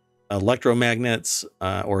 Electromagnets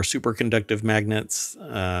or superconductive magnets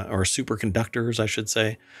or superconductors, I should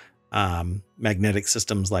say, magnetic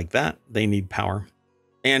systems like that, they need power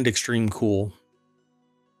and extreme cool.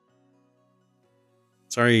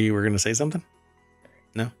 Sorry, you were going to say something?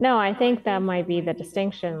 No, I think that might be the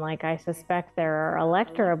distinction. Like, I suspect there are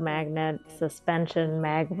electromagnet suspension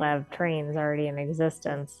maglev trains already in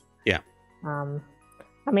existence. Yeah.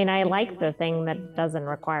 I mean, I like the thing that doesn't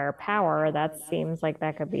require power. That seems like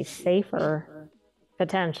that could be safer,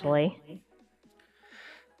 potentially.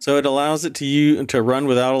 So it allows it to run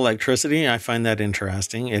without electricity. I find that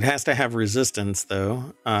interesting. It has to have resistance,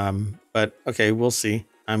 though. But okay, we'll see.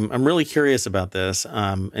 I'm really curious about this.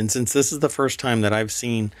 And since this is the first time that I've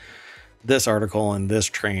seen this article and this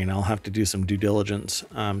train, I'll have to do some due diligence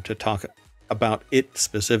to talk about it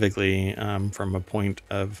specifically from a point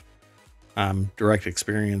of direct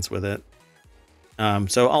experience with it.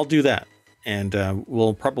 So I'll do that, and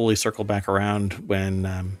we'll probably circle back around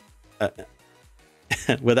when,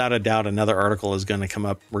 without a doubt, another article is going to come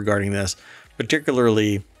up regarding this,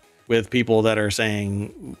 particularly with people that are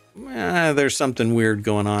saying there's something weird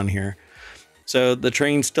going on here. So the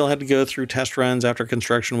train still had to go through test runs after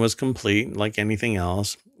construction was complete, like anything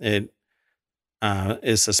else. It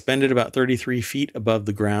is suspended about 33 feet above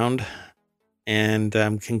the ground, and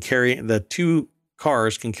can carry, the two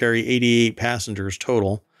cars can carry 88 passengers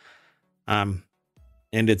total. In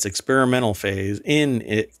its experimental phase,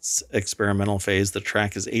 the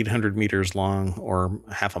track is 800 meters long, or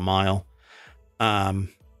half a mile.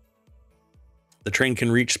 The train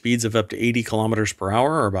can reach speeds of up to 80 kilometers per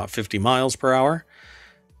hour, or about 50 miles per hour.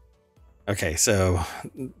 Okay, so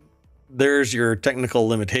there's your technical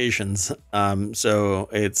limitations. So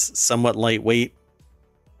it's somewhat lightweight.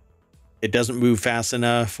 It doesn't move fast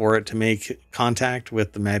enough for it to make contact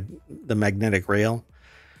with the magnetic rail.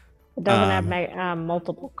 It doesn't have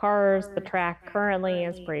multiple cars. The track currently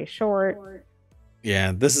is pretty short.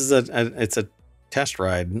 Yeah, this is it's a test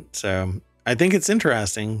ride, so I think it's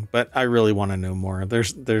interesting, but I really want to know more.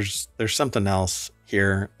 There's something else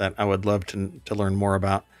here that I would love to learn more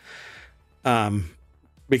about.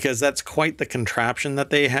 Because that's quite the contraption that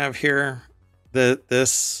they have here.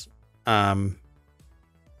 This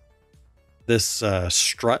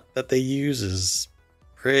strut that they use is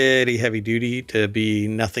pretty heavy duty to be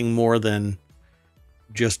nothing more than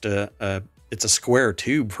just it's a square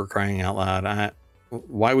tube, for crying out loud.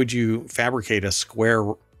 Why would you fabricate a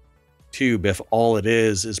square tube if all it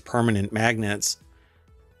is permanent magnets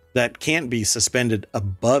that can't be suspended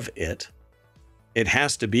above it? It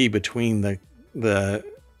has to be between the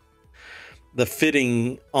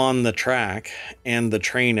fitting on the track and the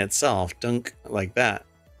train itself, dunk, like that.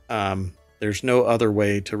 There's no other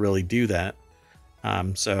way to really do that.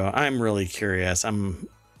 So I'm really curious.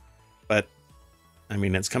 But I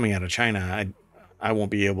mean, it's coming out of China. I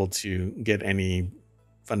won't be able to get any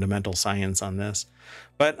fundamental science on this,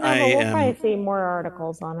 but we'll probably see more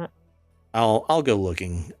articles on it. I'll go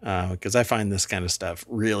looking, because I find this kind of stuff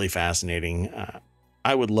really fascinating.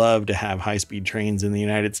 I would love to have high-speed trains in the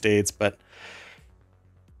United States, but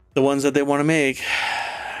the ones that they want to make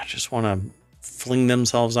just want to fling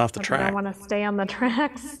themselves off the track. I want to stay on the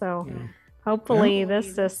tracks, so hopefully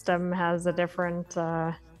this system has a different,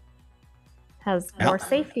 has more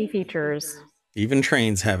safety features. Even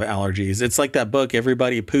trains have allergies. It's like that book,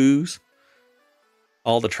 Everybody Poos.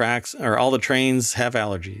 All the trains have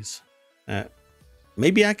allergies.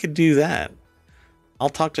 Maybe I could do that. I'll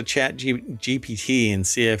talk to GPT and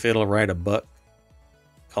see if it'll write a book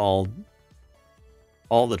called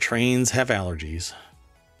All the Trains Have Allergies.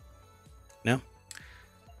 No?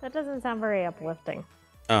 That doesn't sound very uplifting.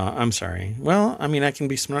 Oh, I'm sorry. Well, I mean, I can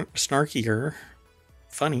be snarky or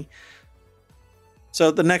funny. So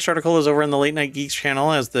the next article is over in the Late Night Geeks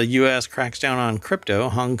channel. As the U.S. cracks down on crypto,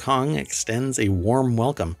 Hong Kong extends a warm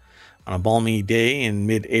welcome. On a balmy day in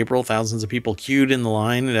mid-April, thousands of people queued in the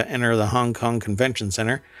line to enter the Hong Kong Convention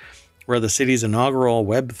Center, where the city's inaugural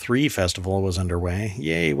Web3 festival was underway.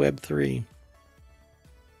 Yay, Web3.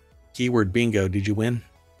 Keyword bingo. Did you win?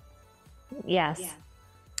 Yes.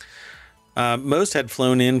 Most had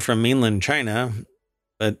flown in from mainland China,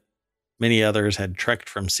 but many others had trekked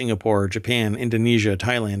from Singapore, Japan, Indonesia,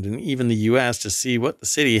 Thailand, and even the U.S. to see what the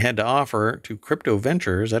city had to offer to crypto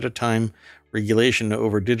ventures at a time regulation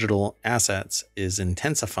over digital assets is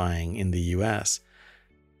intensifying in the U.S.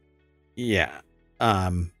 Yeah.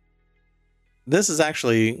 This is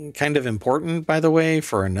actually kind of important, by the way,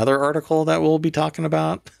 for another article that we'll be talking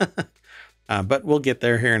about. But we'll get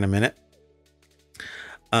there here in a minute.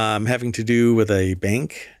 Having to do with a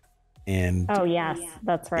bank. And oh, yes,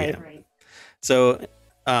 that's right. Yeah. So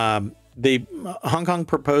Hong Kong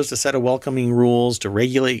proposed a set of welcoming rules to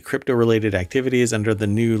regulate crypto-related activities under the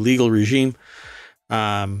new legal regime.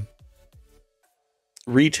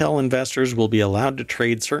 Retail investors will be allowed to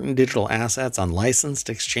trade certain digital assets on licensed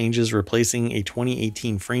exchanges, replacing a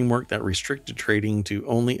 2018 framework that restricted trading to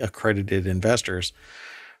only accredited investors.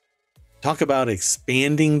 Talk about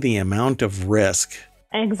expanding the amount of risk.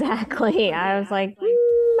 Exactly. I was like,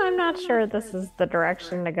 I'm not sure this is the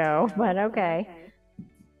direction to go, but okay.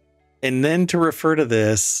 And then to refer to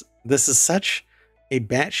this is such a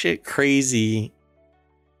batshit crazy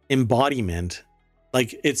embodiment.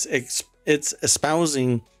 Like it's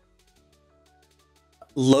espousing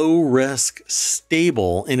low risk,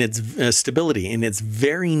 stable in its stability in its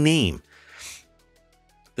very name.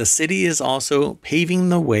 The city is also paving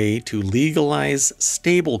the way to legalize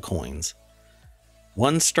stable coins.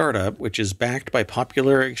 One startup, which is backed by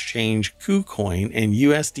popular exchange KuCoin and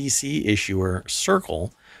USDC issuer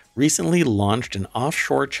Circle, recently launched an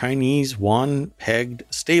offshore Chinese yuan-pegged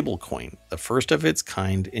stablecoin, the first of its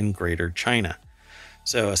kind in Greater China.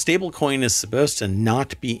 So a stablecoin is supposed to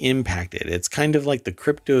not be impacted. It's kind of like the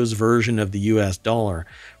crypto's version of the US dollar,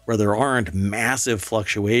 where there aren't massive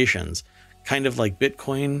fluctuations. Kind of like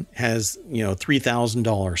Bitcoin has,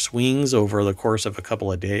 $3,000 swings over the course of a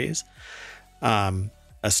couple of days.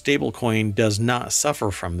 A stablecoin does not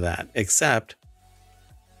suffer from that, except,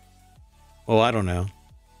 I don't know.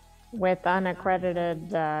 With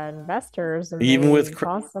unaccredited investors, and even with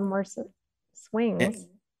cause some more swings.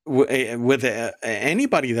 With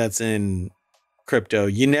anybody that's in crypto,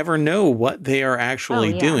 you never know what they are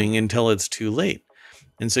actually doing until it's too late.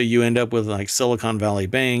 And so you end up with like Silicon Valley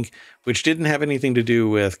Bank, which didn't have anything to do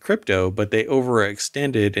with crypto, but they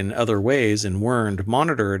overextended in other ways and weren't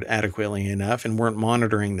monitored adequately enough and weren't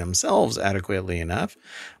monitoring themselves adequately enough.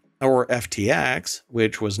 Or FTX,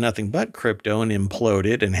 which was nothing but crypto and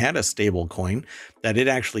imploded and had a stable coin that it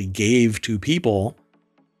actually gave to people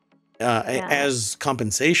as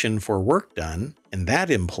compensation for work done, and that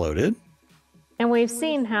imploded. And we've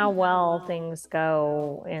seen how well things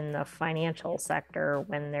go in the financial sector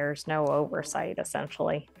when there's no oversight,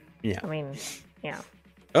 essentially. Yeah. I mean, yeah.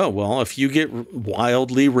 Oh, well, if you get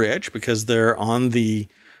wildly rich because they're on the,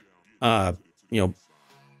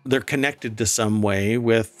 they're connected to some way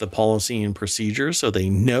with the policy and procedure, so they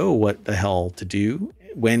know what the hell to do,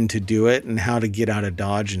 when to do it, and how to get out of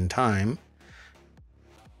Dodge in time.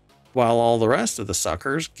 While all the rest of the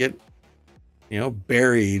suckers get,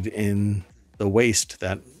 buried in the waste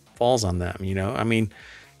that falls on them. I mean,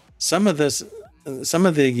 some of these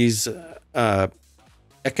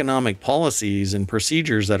economic policies and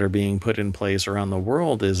procedures that are being put in place around the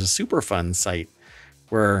world is a Superfund site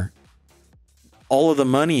where all of the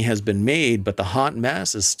money has been made, but the hot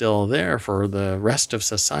mess is still there for the rest of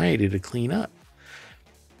society to clean up.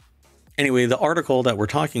 Anyway, the article that we're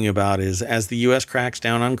talking about is, as the U.S. cracks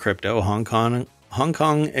down on crypto, Hong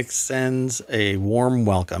Kong extends a warm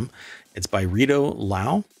welcome. It's by Rito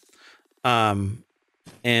Lau. And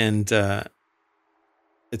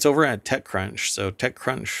it's over at TechCrunch. So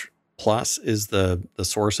TechCrunch Plus is the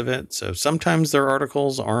source of it. So sometimes their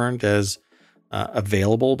articles aren't as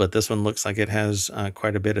available, but this one looks like it has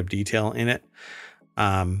quite a bit of detail in it.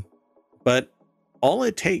 But all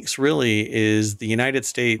it takes really is the United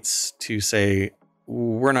States to say,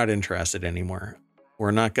 we're not interested anymore.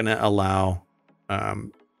 We're not going to allow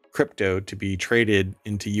crypto to be traded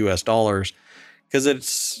into US dollars because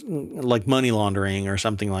it's like money laundering or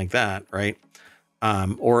something like that, right?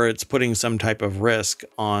 Or it's putting some type of risk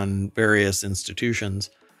on various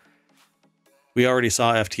institutions. We already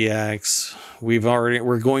saw FTX.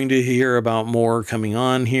 We're going to hear about more coming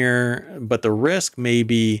on here, but the risk may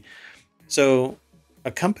be, so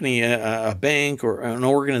a company, a bank, or an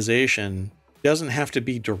organization doesn't have to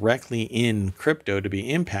be directly in crypto to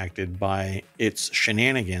be impacted by its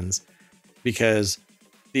shenanigans, because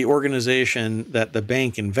the organization that the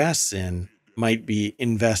bank invests in might be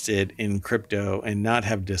invested in crypto and not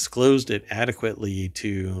have disclosed it adequately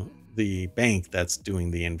to the bank that's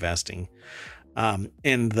doing the investing.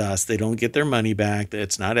 And thus they don't get their money back.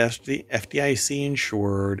 It's not FDIC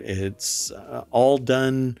insured. It's all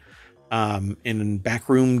done in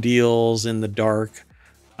backroom deals in the dark.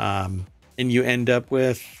 And you end up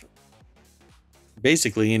with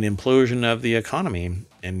basically an implosion of the economy.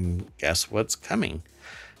 And guess what's coming?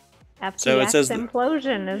 FTX so it says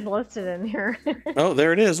implosion is listed in here. Oh,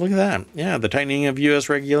 there it is. Look at that. Yeah, the tightening of U.S.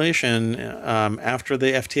 regulation after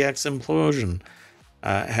the FTX implosion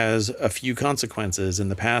has a few consequences. In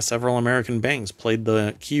the past, several American banks played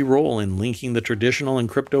the key role in linking the traditional and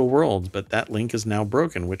crypto worlds, but that link is now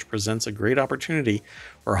broken, which presents a great opportunity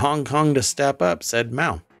for Hong Kong to step up, said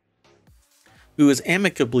Mao, who is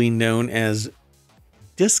amicably known as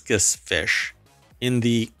Discus Fish in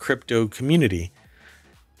the crypto community.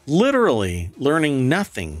 Literally learning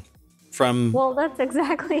nothing from... Well, that's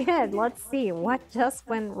exactly it. Let's see what just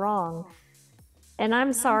went wrong. And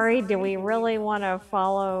I'm sorry, do we really want to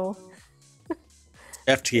follow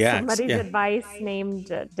FTX? Somebody's advice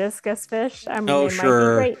named Discus Fish? I mean, oh,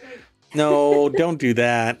 sure. No, don't do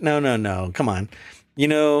that. No. Come on.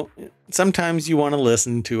 Sometimes you want to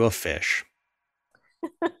listen to a fish.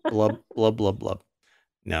 Blub, blub, blub, blub.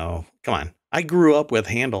 No, come on. I grew up with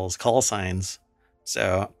handles, call signs.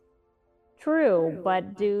 So true,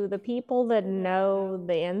 but do the people that know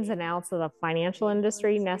the ins and outs of the financial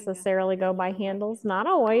industry necessarily go by handles? Not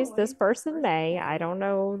always. This person may. I don't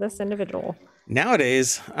know this individual.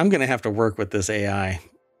 Nowadays, I'm going to have to work with this AI.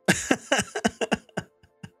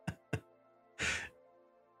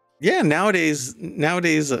 Yeah, nowadays,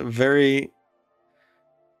 very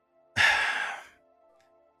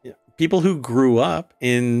people who grew up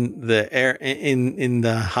in the in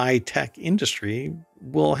the high tech industry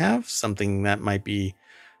will have something that might be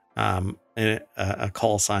a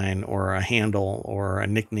call sign or a handle or a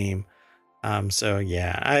nickname. So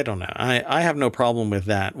yeah, I don't know. I have no problem with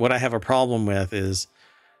that. What I have a problem with is,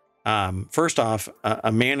 first off,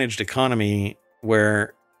 a managed economy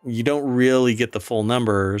where you don't really get the full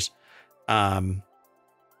numbers. And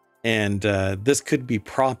this could be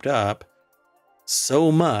propped up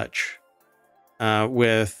so much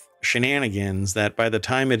with shenanigans that by the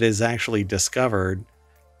time it is actually discovered,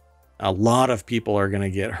 a lot of people are going to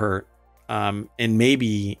get hurt, and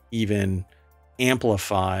maybe even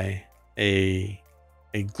amplify a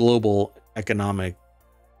global economic,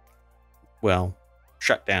 well,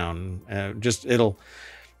 shutdown. Just it'll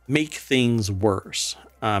make things worse,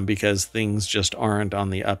 because things just aren't on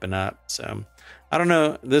the up and up. So I don't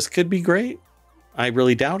know. This could be great. I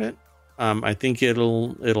really doubt it. I think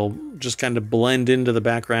it'll just kind of blend into the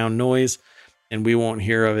background noise, and we won't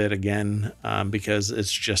hear of it again, because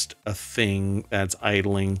it's just a thing that's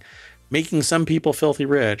idling, making some people filthy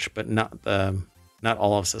rich, but not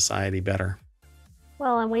all of society better.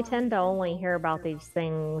 Well, and we tend to only hear about these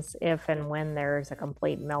things if and when there's a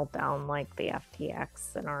complete meltdown, like the FTX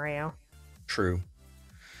scenario. True.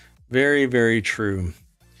 Very, very true.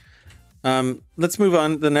 Let's move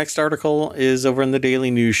on. The next article is over in the Daily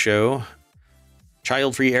News Show.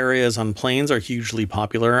 Child-free areas on planes are hugely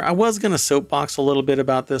popular. I was going to soapbox a little bit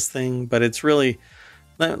about this thing, but it's really,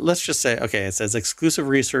 let's just say, okay, it says exclusive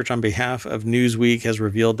research on behalf of Newsweek has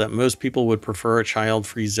revealed that most people would prefer a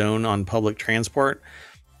child-free zone on public transport.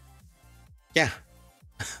 Yeah.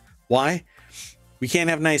 Why? We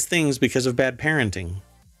can't have nice things because of bad parenting.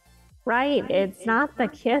 Right. It's not the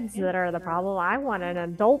kids that are the problem. I want an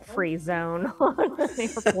adult-free zone on an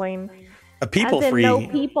airplane. A people-free. No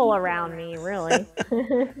people around me, really.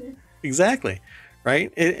 Exactly.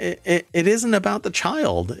 Right. It isn't about the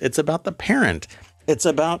child. It's about the parent. It's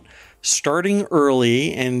about starting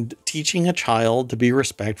early and teaching a child to be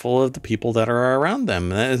respectful of the people that are around them.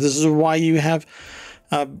 This is why you have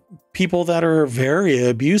people that are very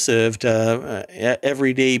abusive to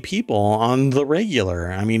everyday people on the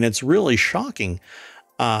regular. I mean, it's really shocking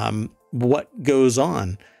what goes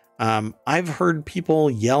on. I've heard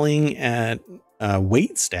people yelling at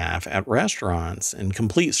wait staff at restaurants and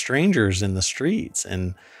complete strangers in the streets,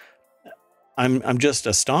 and I'm just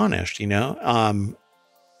astonished. You know,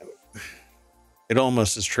 it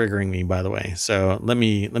almost is triggering me. By the way, so let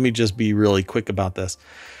me just be really quick about this.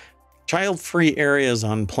 Child-free areas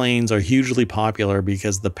on planes are hugely popular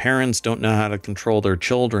because the parents don't know how to control their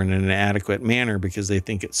children in an adequate manner because they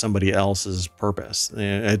think it's somebody else's purpose.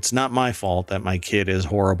 It's not my fault that my kid is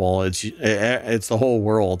horrible. It's the whole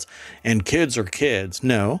world's. And kids are kids.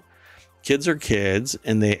 No, kids are kids,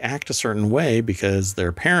 and they act a certain way because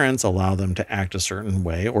their parents allow them to act a certain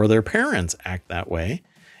way, or their parents act that way.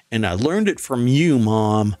 And I learned it from you,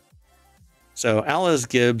 Mom. So Alice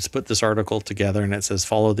Gibbs put this article together, and it says,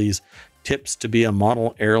 follow these tips to be a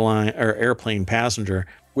model airline or airplane passenger,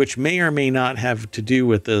 which may or may not have to do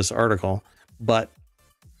with this article. But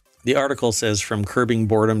the article says, from curbing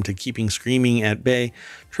boredom to keeping screaming at bay,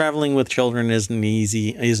 traveling with children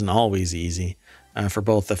isn't always easy for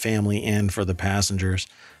both the family and for the passengers.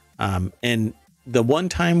 And the one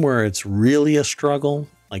time where it's really a struggle,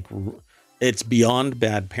 like it's beyond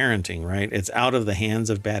bad parenting, right? It's out of the hands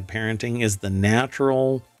of bad parenting, is the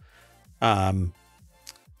natural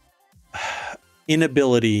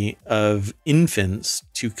inability of infants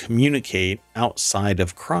to communicate outside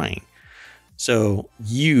of crying. So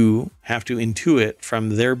you have to intuit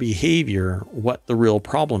from their behavior what the real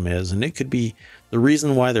problem is. And it could be the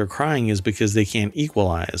reason why they're crying is because they can't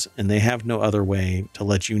equalize, and they have no other way to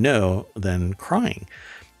let you know than crying.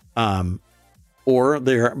 Or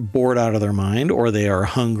they're bored out of their mind, or they are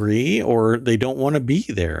hungry, or they don't want to be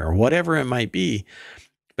there, or whatever it might be.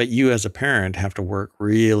 But you as a parent have to work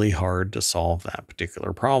really hard to solve that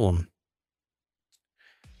particular problem.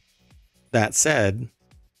 That said,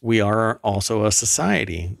 we are also a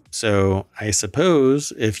society. So I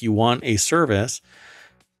suppose if you want a service,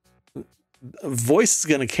 voice is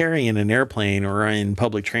going to carry in an airplane or in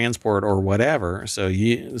public transport or whatever. So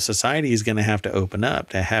society is going to have to open up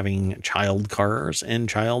to having child cars and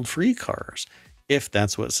child-free cars, if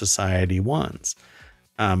that's what society wants.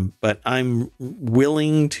 But I'm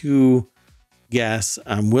willing to guess,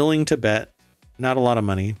 I'm willing to bet, not a lot of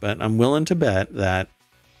money, but I'm willing to bet that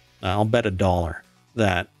I'll bet $1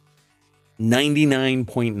 that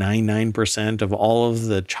 99.99% of all of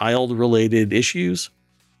the child-related issues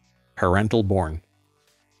parental born.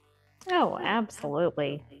 Oh,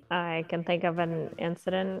 absolutely. I can think of an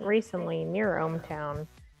incident recently near ohmTown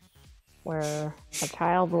where a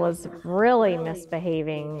child was really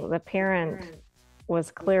misbehaving. The parent was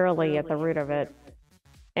clearly at the root of it.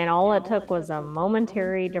 And all it took was a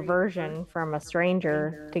momentary diversion from a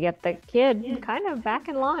stranger to get the kid kind of back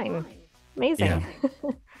in line. Amazing.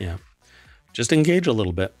 Yeah. Just engage a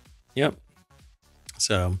little bit. Yep.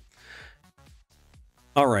 So,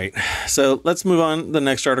 all right. So let's move on. The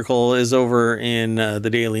next article is over in the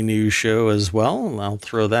Daily News Show as well. I'll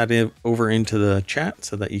throw that over into the chat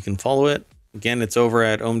so that you can follow it. Again, it's over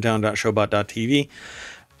at ohmtown.showbot.tv.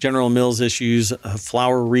 General Mills issues a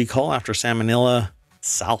flour recall after salmonella.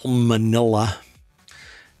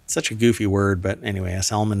 It's such a goofy word, but anyway, a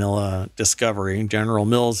salmonella discovery. General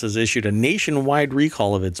Mills has issued a nationwide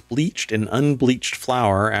recall of its bleached and unbleached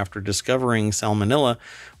flour after discovering salmonella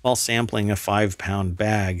while sampling a 5-pound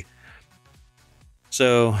bag.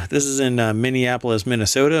 So this is in Minneapolis,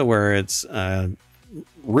 Minnesota, where it's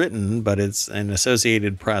written, but it's an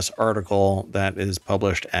Associated Press article that is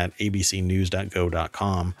published at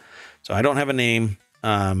abcnews.go.com. So I don't have a name.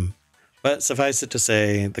 But suffice it to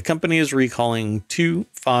say, the company is recalling 2,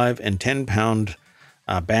 5, and 10-pound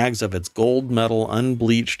bags of its gold medal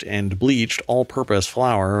unbleached and bleached all-purpose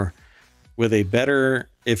flour with a better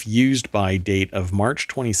if used by date of March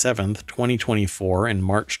 27th, 2024 and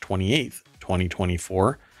March 28th,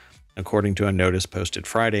 2024, according to a notice posted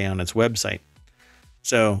Friday on its website.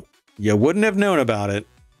 So you wouldn't have known about it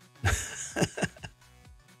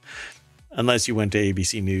unless you went to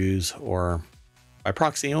ABC News or by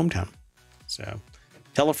proxy ohmTown. So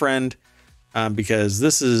tell a friend, because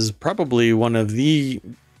this is probably one of the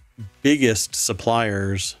biggest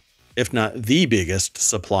suppliers, if not the biggest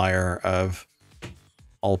supplier of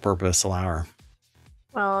all-purpose flour.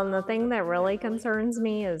 Well, and the thing that really concerns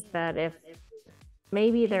me is that if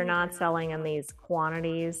maybe they're not selling in these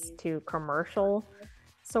quantities to commercial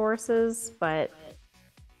sources, but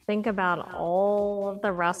think about all of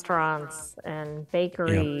the restaurants and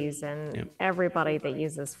bakeries and everybody that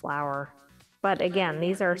uses flour. But again,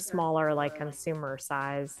 these are smaller, like consumer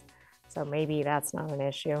size. So maybe that's not an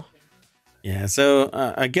issue. Yeah, so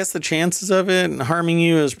I guess the chances of it harming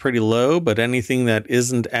you is pretty low, but anything that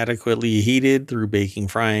isn't adequately heated through baking,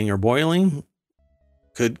 frying, or boiling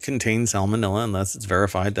could contain salmonella unless it's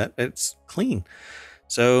verified that it's clean.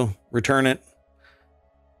 So return it,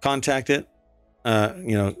 contact it,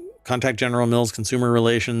 contact General Mills Consumer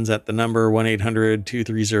Relations at the number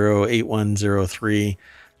 1-800-230-8103.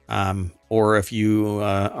 Or if you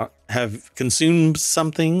have consumed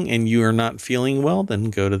something and you are not feeling well, then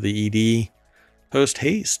go to the ED post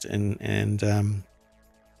haste and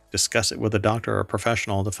discuss it with a doctor or a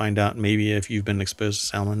professional to find out maybe if you've been exposed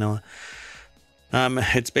to salmonella.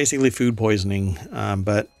 It's basically food poisoning,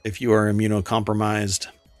 but if you are immunocompromised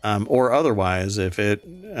or otherwise, if it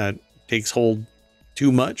takes hold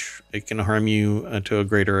too much, it can harm you to a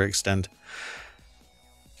greater extent.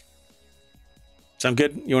 Sound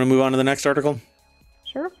good? You want to move on to the next article?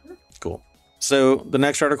 Sure. Cool. So the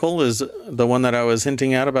next article is the one that I was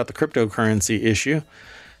hinting at about the cryptocurrency issue.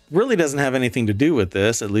 Really doesn't have anything to do with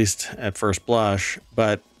this, at least at first blush,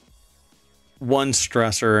 but one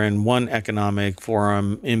stressor and one economic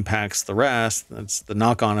forum impacts the rest. That's the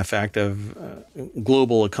knock-on effect of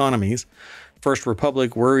global economies. First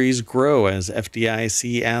Republic worries grow as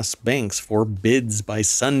FDIC asks banks for bids by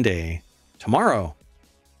Sunday, tomorrow,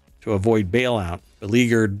 to avoid bailout.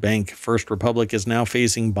 Beleaguered bank First Republic is now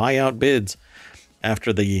facing buyout bids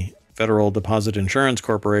after the Federal Deposit Insurance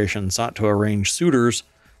Corporation sought to arrange suitors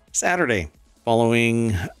Saturday,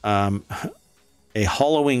 following a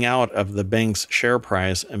hollowing out of the bank's share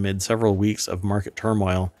price amid several weeks of market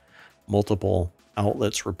turmoil, multiple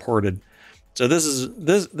outlets reported. So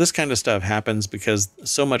this kind of stuff happens because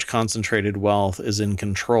so much concentrated wealth is in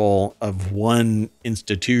control of one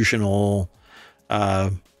institutional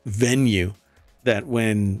venue that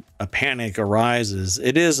when a panic arises,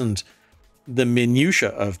 it isn't the minutia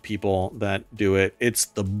of people that do it. It's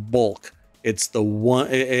the bulk. It's the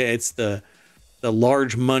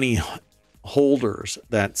large money holders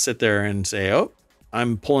that sit there and say, oh,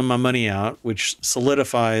 I'm pulling my money out, which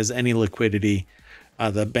solidifies any liquidity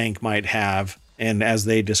the bank might have. And as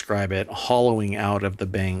they describe it, hollowing out of the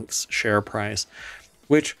bank's share price,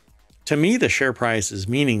 which to me, the share price is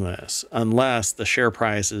meaningless unless the share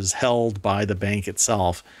price is held by the bank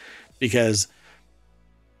itself, because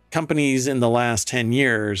companies in the last 10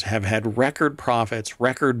 years have had record profits,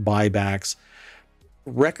 record buybacks,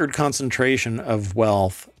 record concentration of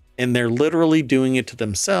wealth, And they're literally doing it to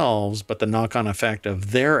themselves, but the knock-on effect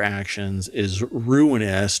of their actions is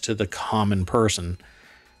ruinous to the common person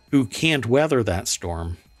who can't weather that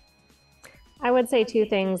storm. I would say two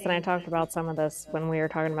things, and I talked about some of this when we were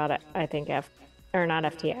talking about it, I think or not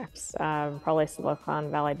FTX, probably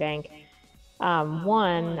Silicon Valley Bank.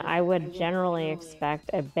 One, I would generally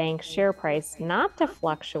expect a bank share price not to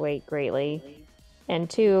fluctuate greatly. And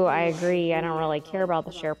two, I agree, I don't really care about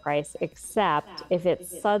the share price, except if it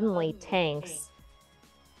suddenly tanks,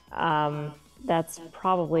 that's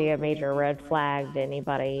probably a major red flag to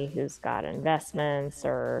anybody who's got investments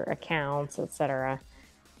or accounts, etc.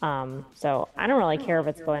 So I don't really care if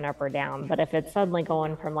it's going up or down, but if it's suddenly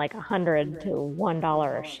going from like $100 to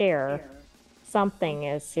 $1 a share, something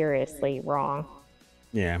is seriously wrong.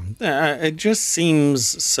 Yeah, it just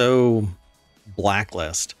seems so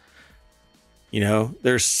blacklist.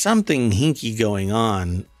 There's something hinky going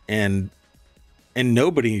on, and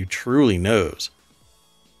nobody truly knows.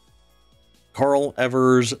 Carl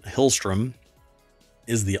Evers Hillstrom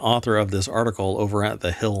is the author of this article over at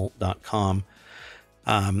thehill.com,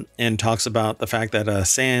 and talks about the fact that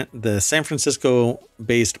the San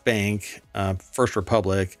Francisco-based bank, First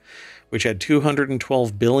Republic, which had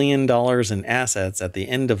 $212 billion in assets at the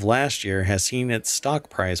end of last year, has seen its stock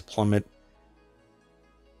price plummet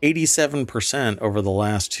 87% over the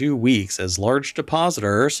last 2 weeks as large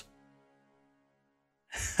depositors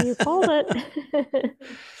You called it.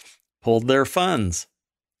 pulled their funds.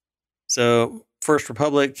 So First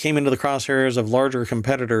Republic came into the crosshairs of larger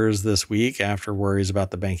competitors this week after worries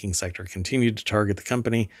about the banking sector continued to target the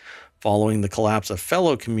company following the collapse of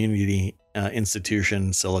fellow community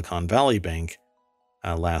institution Silicon Valley Bank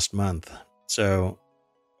last month. So,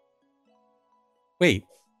 wait,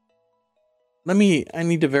 I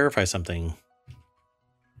need to verify something.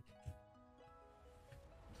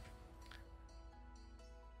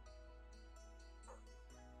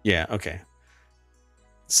 Yeah, okay.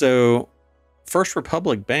 So, First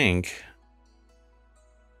Republic Bank,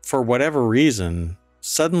 for whatever reason,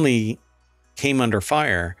 suddenly came under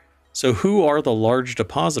fire. So who are the large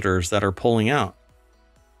depositors that are pulling out?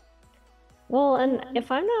 Well, and if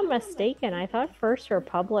I'm not mistaken, I thought First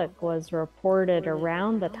Republic was reported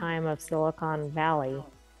around the time of Silicon Valley,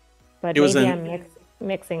 but maybe I'm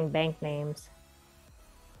mixing bank names.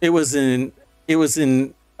 It was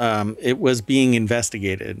being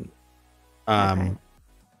investigated. Okay.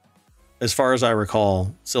 As far as I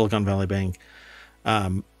recall, Silicon Valley Bank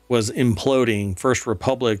was imploding. First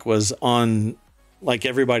Republic was on like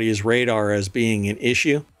everybody's radar as being an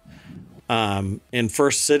issue. And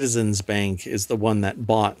First Citizens Bank is the one that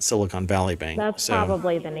bought Silicon Valley Bank. That's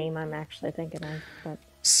probably the name I'm actually thinking of. But.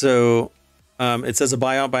 So it says a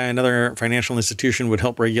buyout by another financial institution would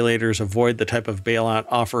help regulators avoid the type of bailout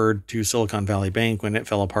offered to Silicon Valley Bank when it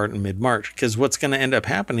fell apart in mid-March. Because what's going to end up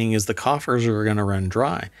happening is the coffers are going to run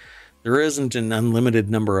dry. There isn't an unlimited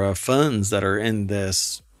number of funds that are in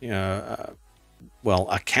this,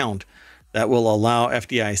 account that will allow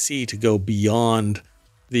FDIC to go beyond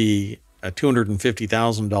the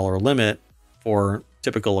 $250,000 limit for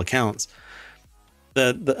typical accounts.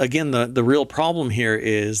 The real problem here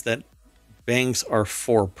is that banks are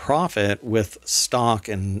for profit with stock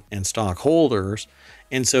and stockholders.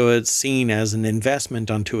 And so it's seen as an investment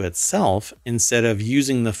unto itself instead of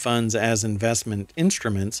using the funds as investment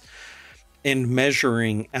instruments and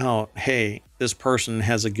measuring out, hey, this person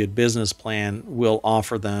has a good business plan, we'll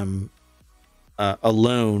offer them a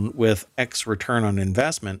loan with X return on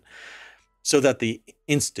investment so that the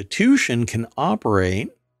institution can operate,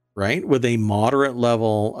 right, with a moderate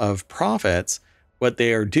level of profits. What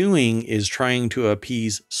they are doing is trying to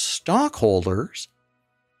appease stockholders.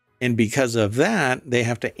 And because of that, they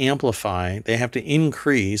have to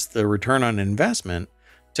increase the return on investment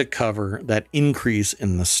to cover that increase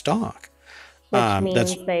in the stock. Which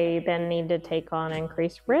means they then need to take on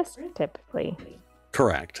increased risk typically.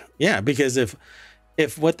 Correct. Yeah, because if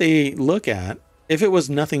what they look at, if it was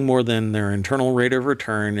nothing more than their internal rate of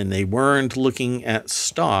return and they weren't looking at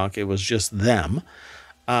stock, it was just them,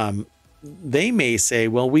 they may say,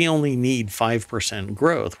 well, we only need 5%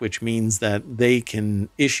 growth, which means that they can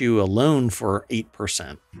issue a loan for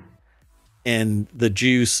 8%. And the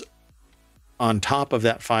juice on top of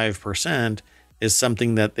that 5% is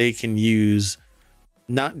something that they can use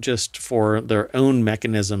not just for their own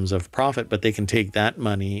mechanisms of profit, but they can take that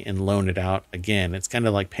money and loan it out again. It's kind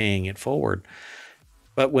of like paying it forward.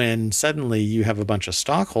 But when suddenly you have a bunch of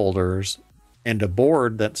stockholders and a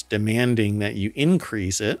board that's demanding that you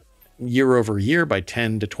increase it year over year by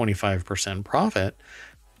 10 to 25% profit,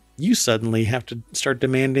 you suddenly have to start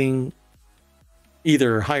demanding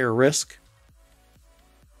either higher risk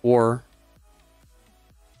or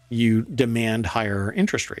you demand higher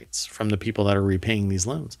interest rates from the people that are repaying these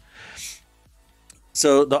loans.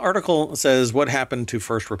 So the article says, what happened to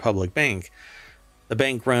First Republic Bank? The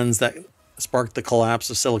bank runs that sparked the collapse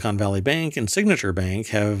of Silicon Valley Bank and Signature Bank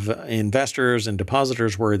have investors and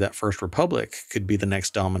depositors worried that First Republic could be the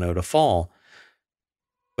next domino to fall.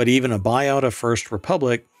 But even a buyout of First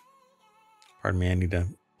Republic, pardon me, I need to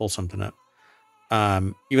pull something up.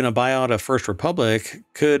 Even a buyout of First Republic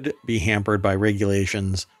could be hampered by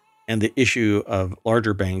regulations and the issue of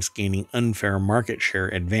larger banks gaining unfair market share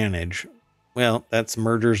advantage. Well, that's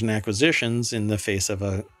mergers and acquisitions in the face of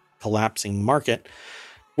a collapsing market,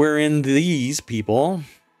 wherein these people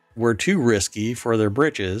were too risky for their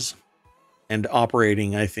britches and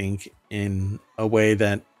operating, I think, in a way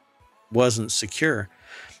that wasn't secure.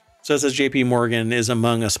 So it says JP Morgan is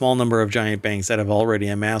among a small number of giant banks that have already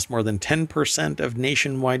amassed more than 10% of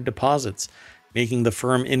nationwide deposits, making the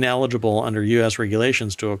firm ineligible under U.S.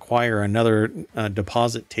 regulations to acquire another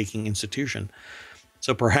deposit-taking institution.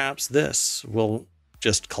 So perhaps this will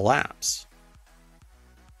just collapse.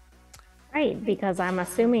 Right, because I'm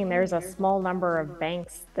assuming there's a small number of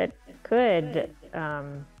banks that could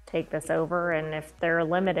take this over, and if they're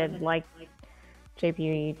limited like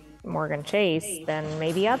JP Morgan Chase, then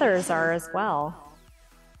maybe others are as well.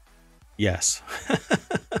 Yes.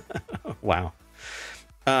 Wow.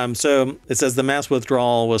 So it says the mass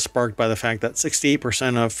withdrawal was sparked by the fact that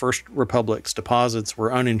 68% of First Republic's deposits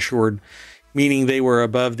were uninsured, meaning they were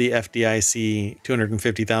above the FDIC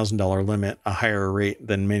 $250,000 limit, a higher rate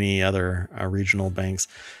than many other regional banks.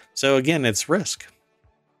 So again, it's risk.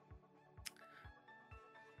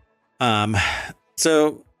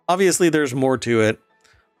 So obviously there's more to it.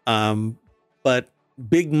 But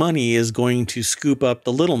big money is going to scoop up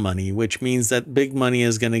the little money, which means that big money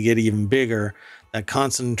is going to get even bigger. That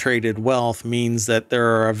concentrated wealth means that there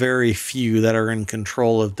are a very few that are in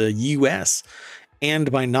control of the US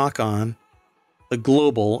and by knock on the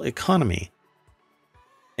global economy.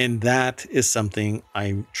 And that is something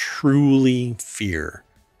I truly fear,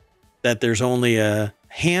 that there's only a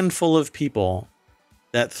handful of people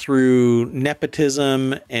that through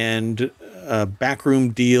nepotism and backroom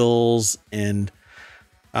deals and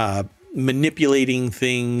manipulating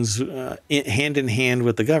things hand in hand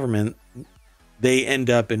with the government, they end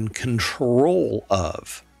up in control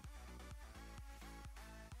of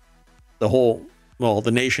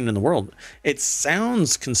the nation and the world. It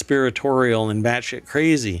sounds conspiratorial and batshit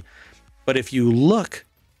crazy, but if you look,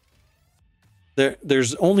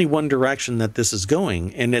 there's only one direction that this is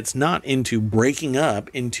going, and it's not into breaking up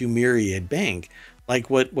into Myriad Bank, like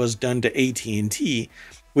what was done to AT&T,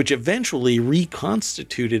 which eventually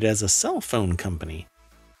reconstituted as a cell phone company.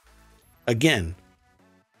 Again,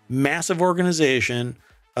 massive organization,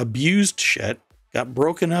 abused shit, got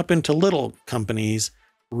broken up into little companies,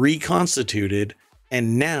 reconstituted,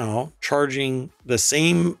 and now charging the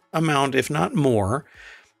same amount, if not more,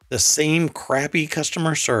 the same crappy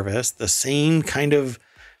customer service, the same kind of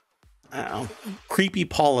creepy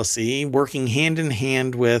policy, working hand in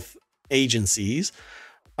hand with agencies,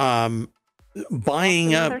 buying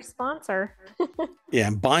up their sponsor.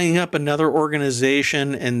 buying up another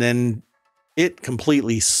organization, and then it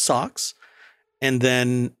completely sucks, and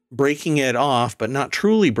then breaking it off, but not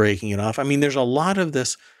truly breaking it off. I mean, there's a lot of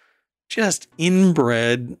this just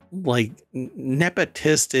inbred, like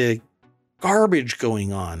nepotistic garbage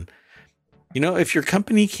going on. You know, if your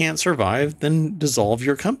company can't survive, then dissolve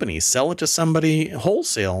your company, sell it to somebody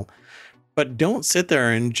wholesale, but don't sit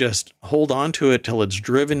there and just hold on to it till it's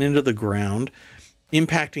driven into the ground,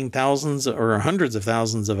 impacting thousands or hundreds of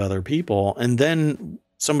thousands of other people. And then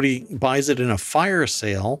somebody buys it in a fire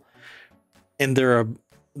sale, and they're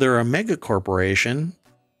a mega corporation.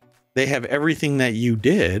 They have everything that you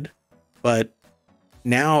did, but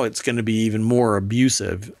now it's going to be even more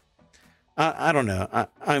abusive. I don't know.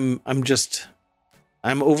 I'm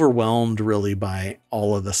overwhelmed really by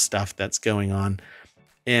all of the stuff that's going on.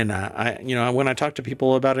 And when I talk to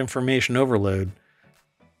people about information overload,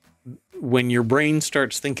 when your brain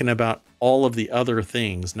starts thinking about all of the other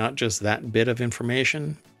things, not just that bit of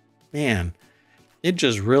information, man, it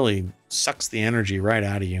just really sucks the energy right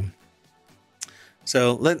out of you.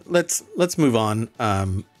 So let's move on.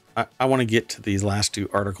 I want to get to these last two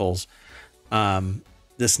articles.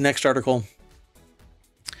 This next article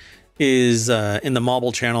is in the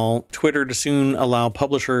Mobile channel. Twitter to soon allow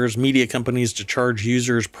publishers, media companies to charge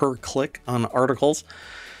users per click on articles.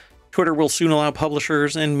 Twitter will soon allow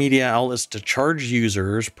publishers and media outlets to charge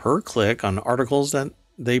users per click on articles that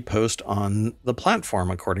they post on the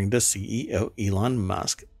platform, according to CEO Elon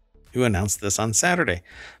Musk. who announced this on Saturday.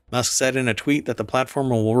 Musk said in a tweet that the platform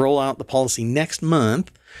will roll out the policy next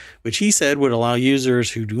month, which he said would allow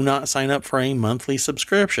users who do not sign up for a monthly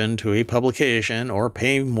subscription to a publication or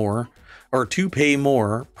to pay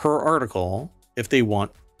more per article if they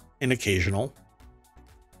want an occasional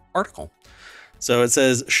article. So it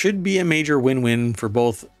says, should be a major win-win for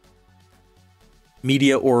both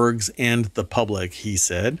media orgs and the public, he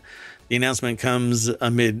said. The announcement comes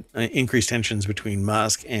amid increased tensions between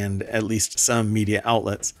Musk and at least some media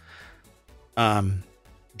outlets.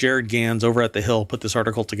 Jared Gans over at The Hill put this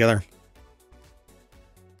article together.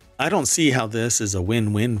 I don't see how this is a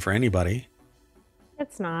win-win for anybody.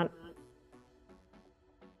 It's not.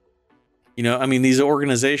 You know, I mean, these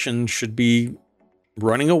organizations should be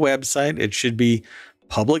running a website. It should be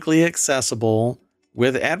publicly accessible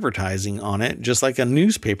with advertising on it, just like a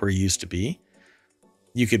newspaper used to be.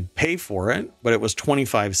 You could pay for it, but it was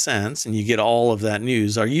 25 cents and you get all of that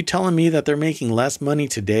news. Are you telling me that they're making less money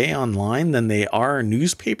today online than they are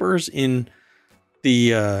newspapers in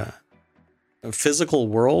the physical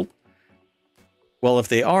world? Well, if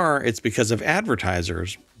they are, it's because of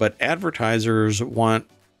advertisers, but advertisers want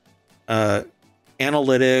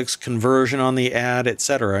analytics, conversion on the ad,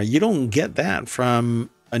 etc. You don't get that from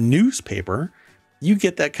a newspaper. You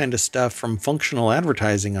get that kind of stuff from functional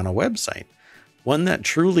advertising on a website. One that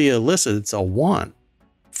truly elicits a want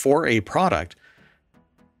for a product.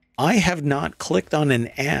 I have not clicked on an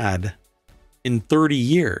ad in 30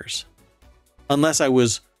 years, unless I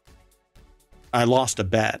lost a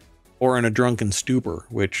bet or in a drunken stupor,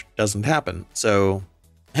 which doesn't happen. So,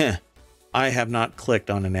 I have not clicked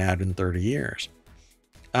on an ad in 30 years.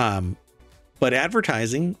 But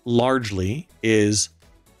advertising largely is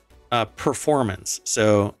performance.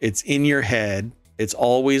 So it's in your head. It's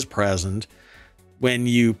always present. When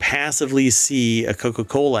you passively see a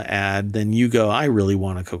Coca-Cola ad, then you go, I really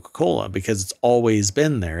want a Coca-Cola, because it's always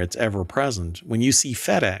been there. It's ever present. When you see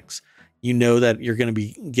FedEx, you know that you're going to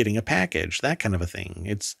be getting a package, that kind of a thing.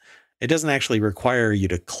 It doesn't actually require you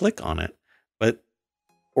to click on it, but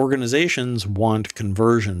organizations want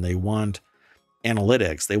conversion. They want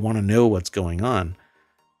analytics. They want to know what's going on.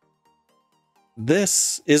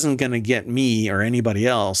 This isn't going to get me or anybody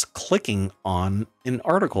else clicking on an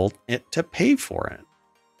article to pay for it.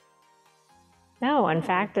 No, in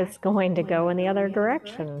fact, it's going to go in the other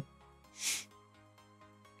direction.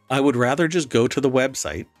 I would rather just go to the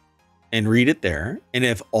website and read it there. And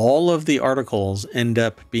if all of the articles end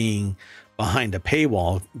up being behind a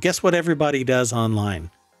paywall, guess what everybody does online?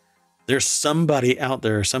 There's somebody out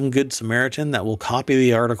there, some good Samaritan, that will copy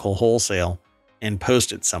the article wholesale and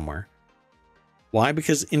post it somewhere. Why?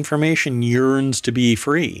 Because information yearns to be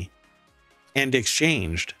free and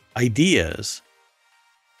exchanged. Ideas,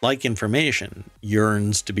 like information,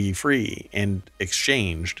 yearns to be free and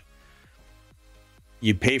exchanged.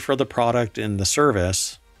 You pay for the product and the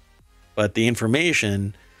service, but the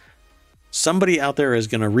information, somebody out there is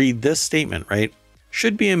going to read this statement, right?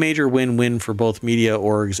 Should be a major win-win for both media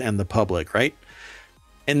orgs and the public, right?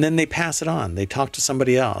 And then they pass it on. They talk to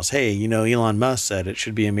somebody else. Hey, you know, Elon Musk said it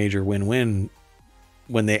should be a major win-win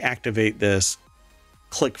when they activate this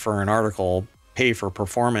click for an article, pay for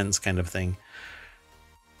performance kind of thing.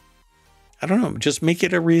 I don't know. Just make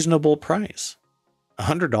it a reasonable price.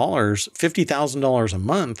 $100, $50,000 a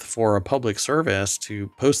month for a public service to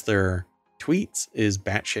post their tweets is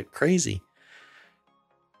batshit crazy.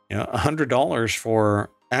 You know, $100 for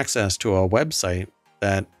access to a website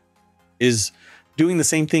that is doing the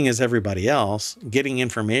same thing as everybody else, getting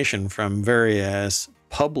information from various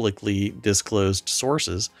publicly disclosed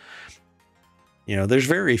sources. You know, there's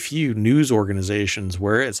very few news organizations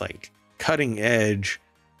where it's like cutting edge,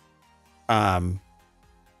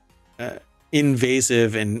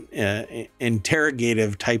 invasive and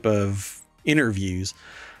interrogative type of interviews.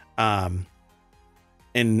 And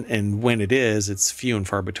when it is, it's few and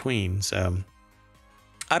far between. So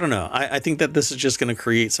I don't know. I think that this is just going to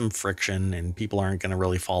create some friction and people aren't going to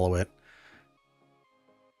really follow it.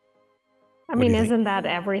 I mean, isn't that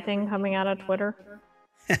everything coming out of Twitter?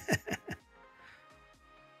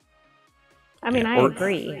 I mean, I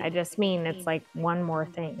agree. I just mean it's like one more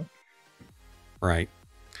thing. Right.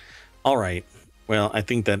 All right. Well, I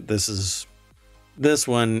think that this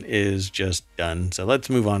one is just done. So let's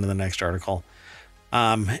move on to the next article.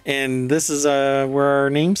 And this is where our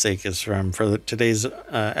namesake is from for today's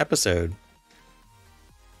episode.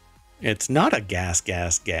 It's not a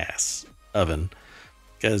gas oven.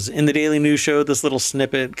 Because in the Daily News Show, this little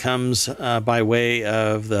snippet comes by way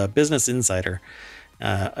of the Business Insider.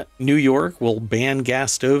 New York will ban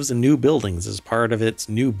gas stoves in new buildings as part of its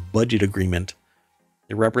new budget agreement.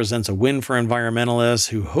 It represents a win for environmentalists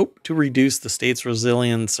who hope to reduce the state's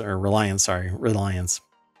reliance. I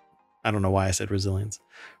don't know why I said resilience.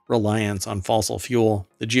 Reliance on fossil fuel.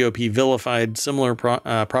 The GOP vilified similar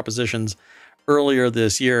propositions earlier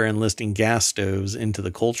this year, enlisting gas stoves into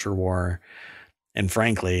the culture war. And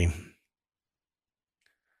frankly,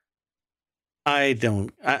 I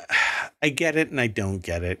get it and I don't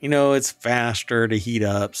get it. It's faster to heat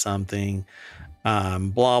up something,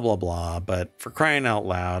 blah, blah, blah. But for crying out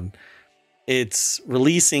loud, it's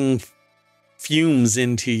releasing fumes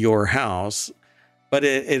into your house, but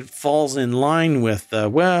it falls in line with I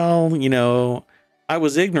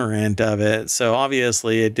was ignorant of it, so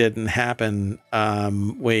obviously it didn't happen.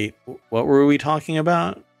 Wait, what were we talking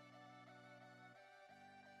about?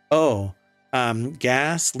 Oh,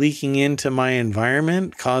 gas leaking into my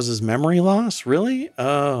environment causes memory loss? Really?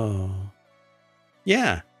 Oh,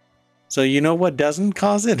 yeah. So you know what doesn't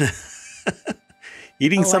cause it?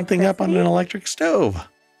 Heating something up on an electric stove.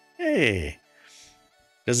 Hey,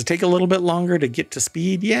 does it take a little bit longer to get to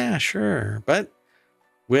speed? Yeah, sure. But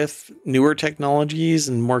with newer technologies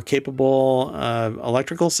and more capable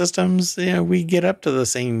electrical systems, we get up to the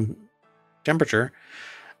same temperature.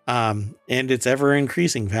 And it's ever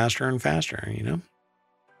increasing faster and faster,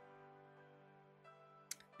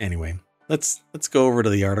 Anyway, let's go over to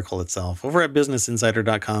the article itself. Over at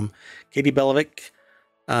businessinsider.com, Katie Belovich,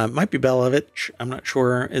 might be Belovich, I'm not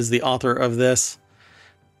sure, is the author of this.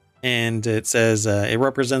 And it says, it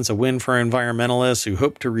represents a win for environmentalists who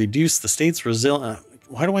hope to reduce the state's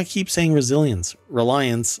why do I keep saying resilience?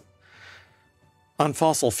 Reliance on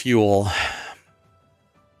fossil fuel.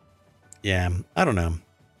 Yeah, I don't know.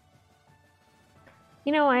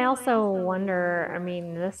 I also wonder,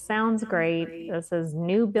 this sounds great. This is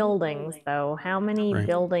new buildings, though. How many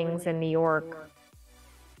buildings in New York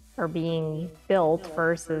are being built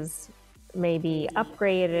versus maybe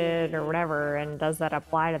upgraded or whatever? And does that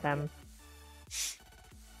apply to them?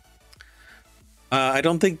 I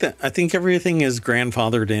think everything is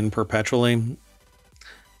grandfathered in perpetually.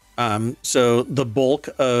 So the bulk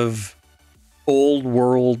of old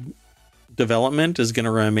world development is going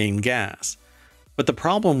to remain gas. But the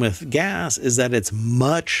problem with gas is that it's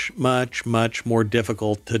much, much, much more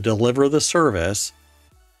difficult to deliver the service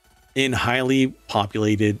in highly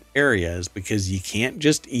populated areas, because you can't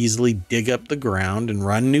just easily dig up the ground and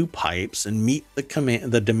run new pipes and meet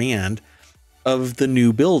the demand of the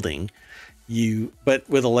new building. But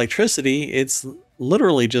with electricity, it's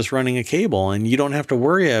literally just running a cable, and you don't have to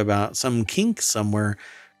worry about some kink somewhere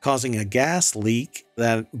causing a gas leak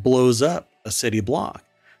that blows up a city block.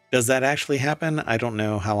 Does that actually happen? I don't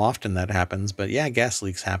know how often that happens, but yeah, gas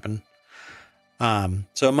leaks happen.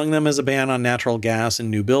 So among them is a ban on natural gas in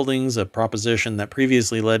new buildings, a proposition that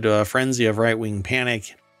previously led to a frenzy of right-wing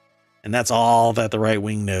panic. And that's all that the right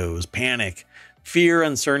wing knows: panic, fear,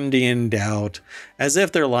 uncertainty, and doubt, as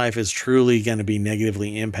if their life is truly going to be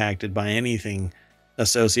negatively impacted by anything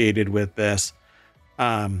associated with this.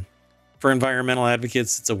 For environmental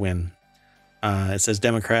advocates, it's a win. It says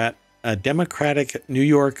Democratic New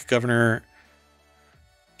York Governor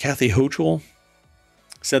Kathy Hochul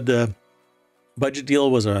said the budget deal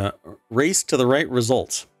was a race to the right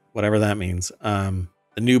results, whatever that means. The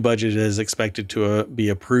new budget is expected to be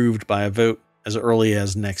approved by a vote as early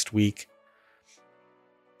as next week.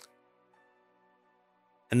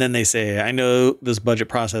 And then they say, I know this budget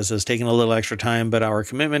process has taken a little extra time, but our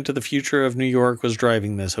commitment to the future of New York was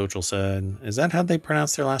driving this, Hochul said. Is that how they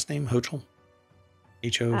pronounce their last name? Hochul?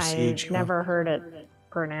 H-O-C-H-U-L? I've never heard it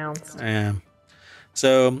pronounced. Yeah.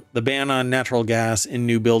 So the ban on natural gas in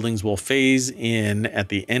new buildings will phase in at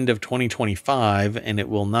the end of 2025, and it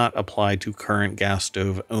will not apply to current gas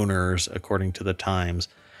stove owners, according to the Times.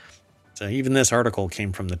 So even this article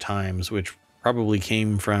came from the Times, which probably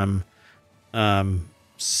came from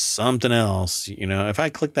something else. If I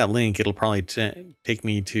click that link, it'll probably take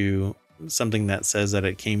me to something that says that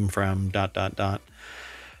it came from ...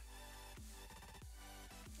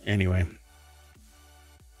 Anyway.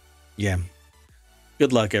 Yeah.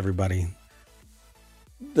 Good luck, everybody.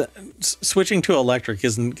 Switching to electric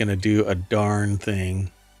isn't going to do a darn thing.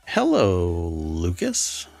 Hello,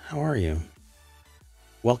 Lucas. How are you?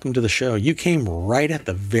 Welcome to the show. You came right at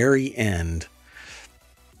the very end.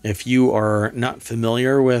 If you are not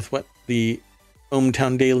familiar with what the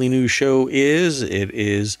ohmTown Daily News Show is, it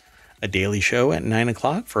is a daily show at 9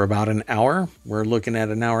 o'clock for about an hour. We're looking at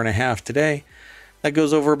an hour and a half today. That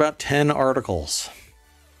goes over about 10 articles.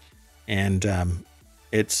 And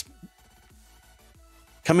it's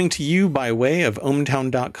coming to you by way of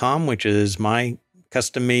ohmtown.com, which is my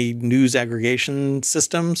custom-made news aggregation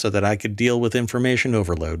system so that I could deal with information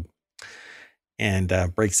overload. and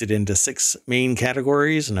breaks it into 6 main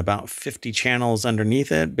categories and about 50 channels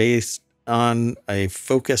underneath it based on a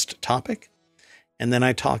focused topic. And then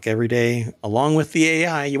I talk every day along with the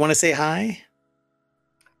AI. You want to say hi?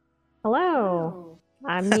 Hello,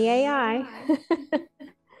 I'm the AI.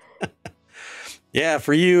 Yeah,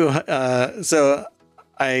 for you. So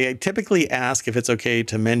I typically ask if it's okay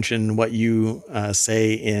to mention what you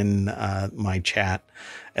say in my chat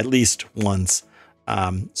at least once.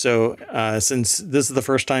 So since this is the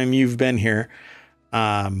first time you've been here,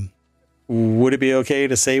 would it be okay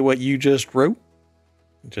to say what you just wrote?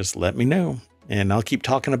 Just let me know. And I'll keep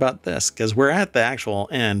talking about this because we're at the actual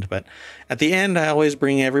end. But at the end, I always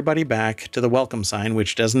bring everybody back to the welcome sign,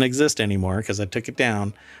 which doesn't exist anymore because I took it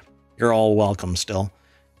down. You're all welcome still.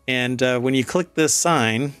 And when you click this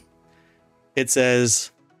sign, it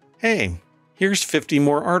says, hey, here's 50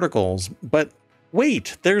 more articles. But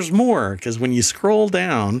wait, there's more, because when you scroll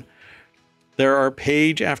down, there are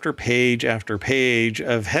page after page after page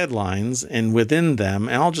of headlines, and within them,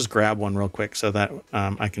 and I'll just grab one real quick so that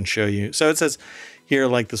I can show you. So it says here,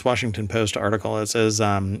 like this Washington Post article, it says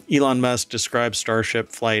Elon Musk describes Starship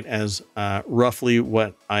flight as roughly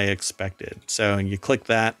what I expected. So you click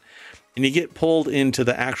that, and you get pulled into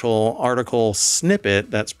the actual article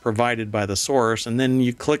snippet that's provided by the source. And then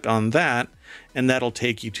you click on that, and that'll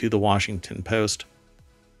take you to the Washington Post.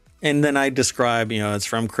 And then I describe, it's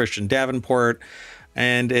from Christian Davenport,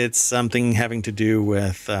 and it's something having to do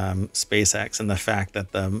with SpaceX and the fact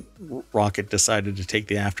that the rocket decided to take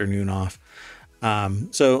the afternoon off.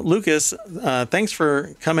 So Lucas, thanks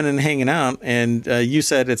for coming and hanging out. And you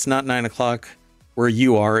said it's not 9 o'clock where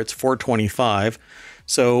you are, it's 4:25.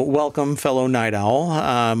 So welcome, fellow night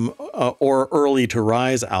owl, or early to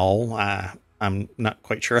rise owl. I'm not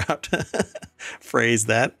quite sure how to phrase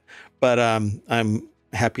that, but I'm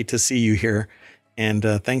happy to see you here. And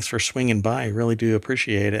thanks for swinging by. I really do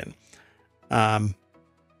appreciate it. The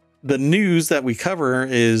news that we cover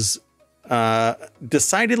is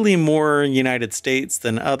decidedly more United States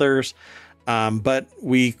than others, but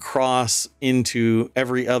we cross into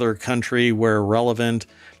every other country where relevant.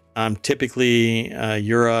 Typically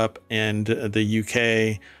Europe and the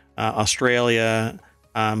UK, Australia,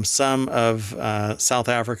 some of South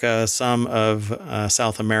Africa, some of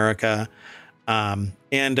South America,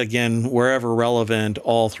 and again, wherever relevant,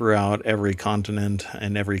 all throughout every continent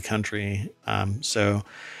and every country. So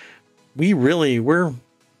we're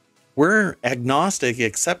agnostic,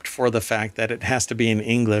 except for the fact that it has to be in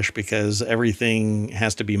English because everything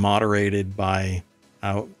has to be moderated by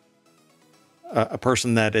a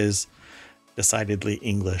person that is decidedly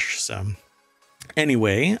English. So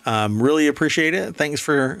anyway, really appreciate it. Thanks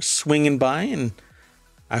for swinging by, and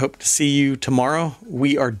I hope to see you tomorrow.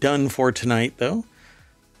 We are done for tonight, though.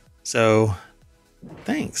 So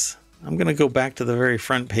thanks. I'm going to go back to the very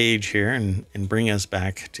front page here and bring us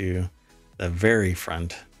back to the very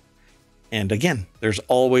front. And again, there's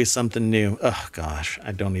always something new. Oh, gosh,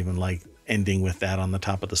 I don't even like ending with that on the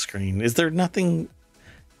top of the screen. Is there nothing?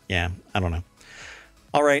 Yeah, I don't know.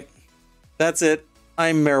 All right, that's it.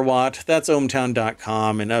 I'm Mayor Watt. That's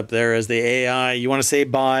ohmtown.com. And up there is the AI. You want to say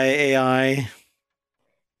bye, AI?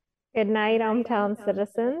 Good night, hometown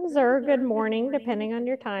citizens, or good morning, depending on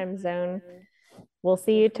your time zone. We'll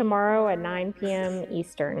see you tomorrow at 9 p.m.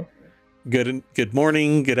 Eastern. Good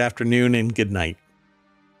morning, good afternoon, and good night.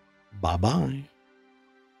 Bye-bye.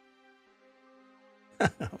 Oh,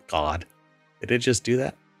 God. Did it just do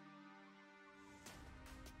that?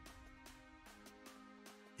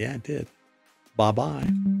 Yeah, it did. Bye-bye.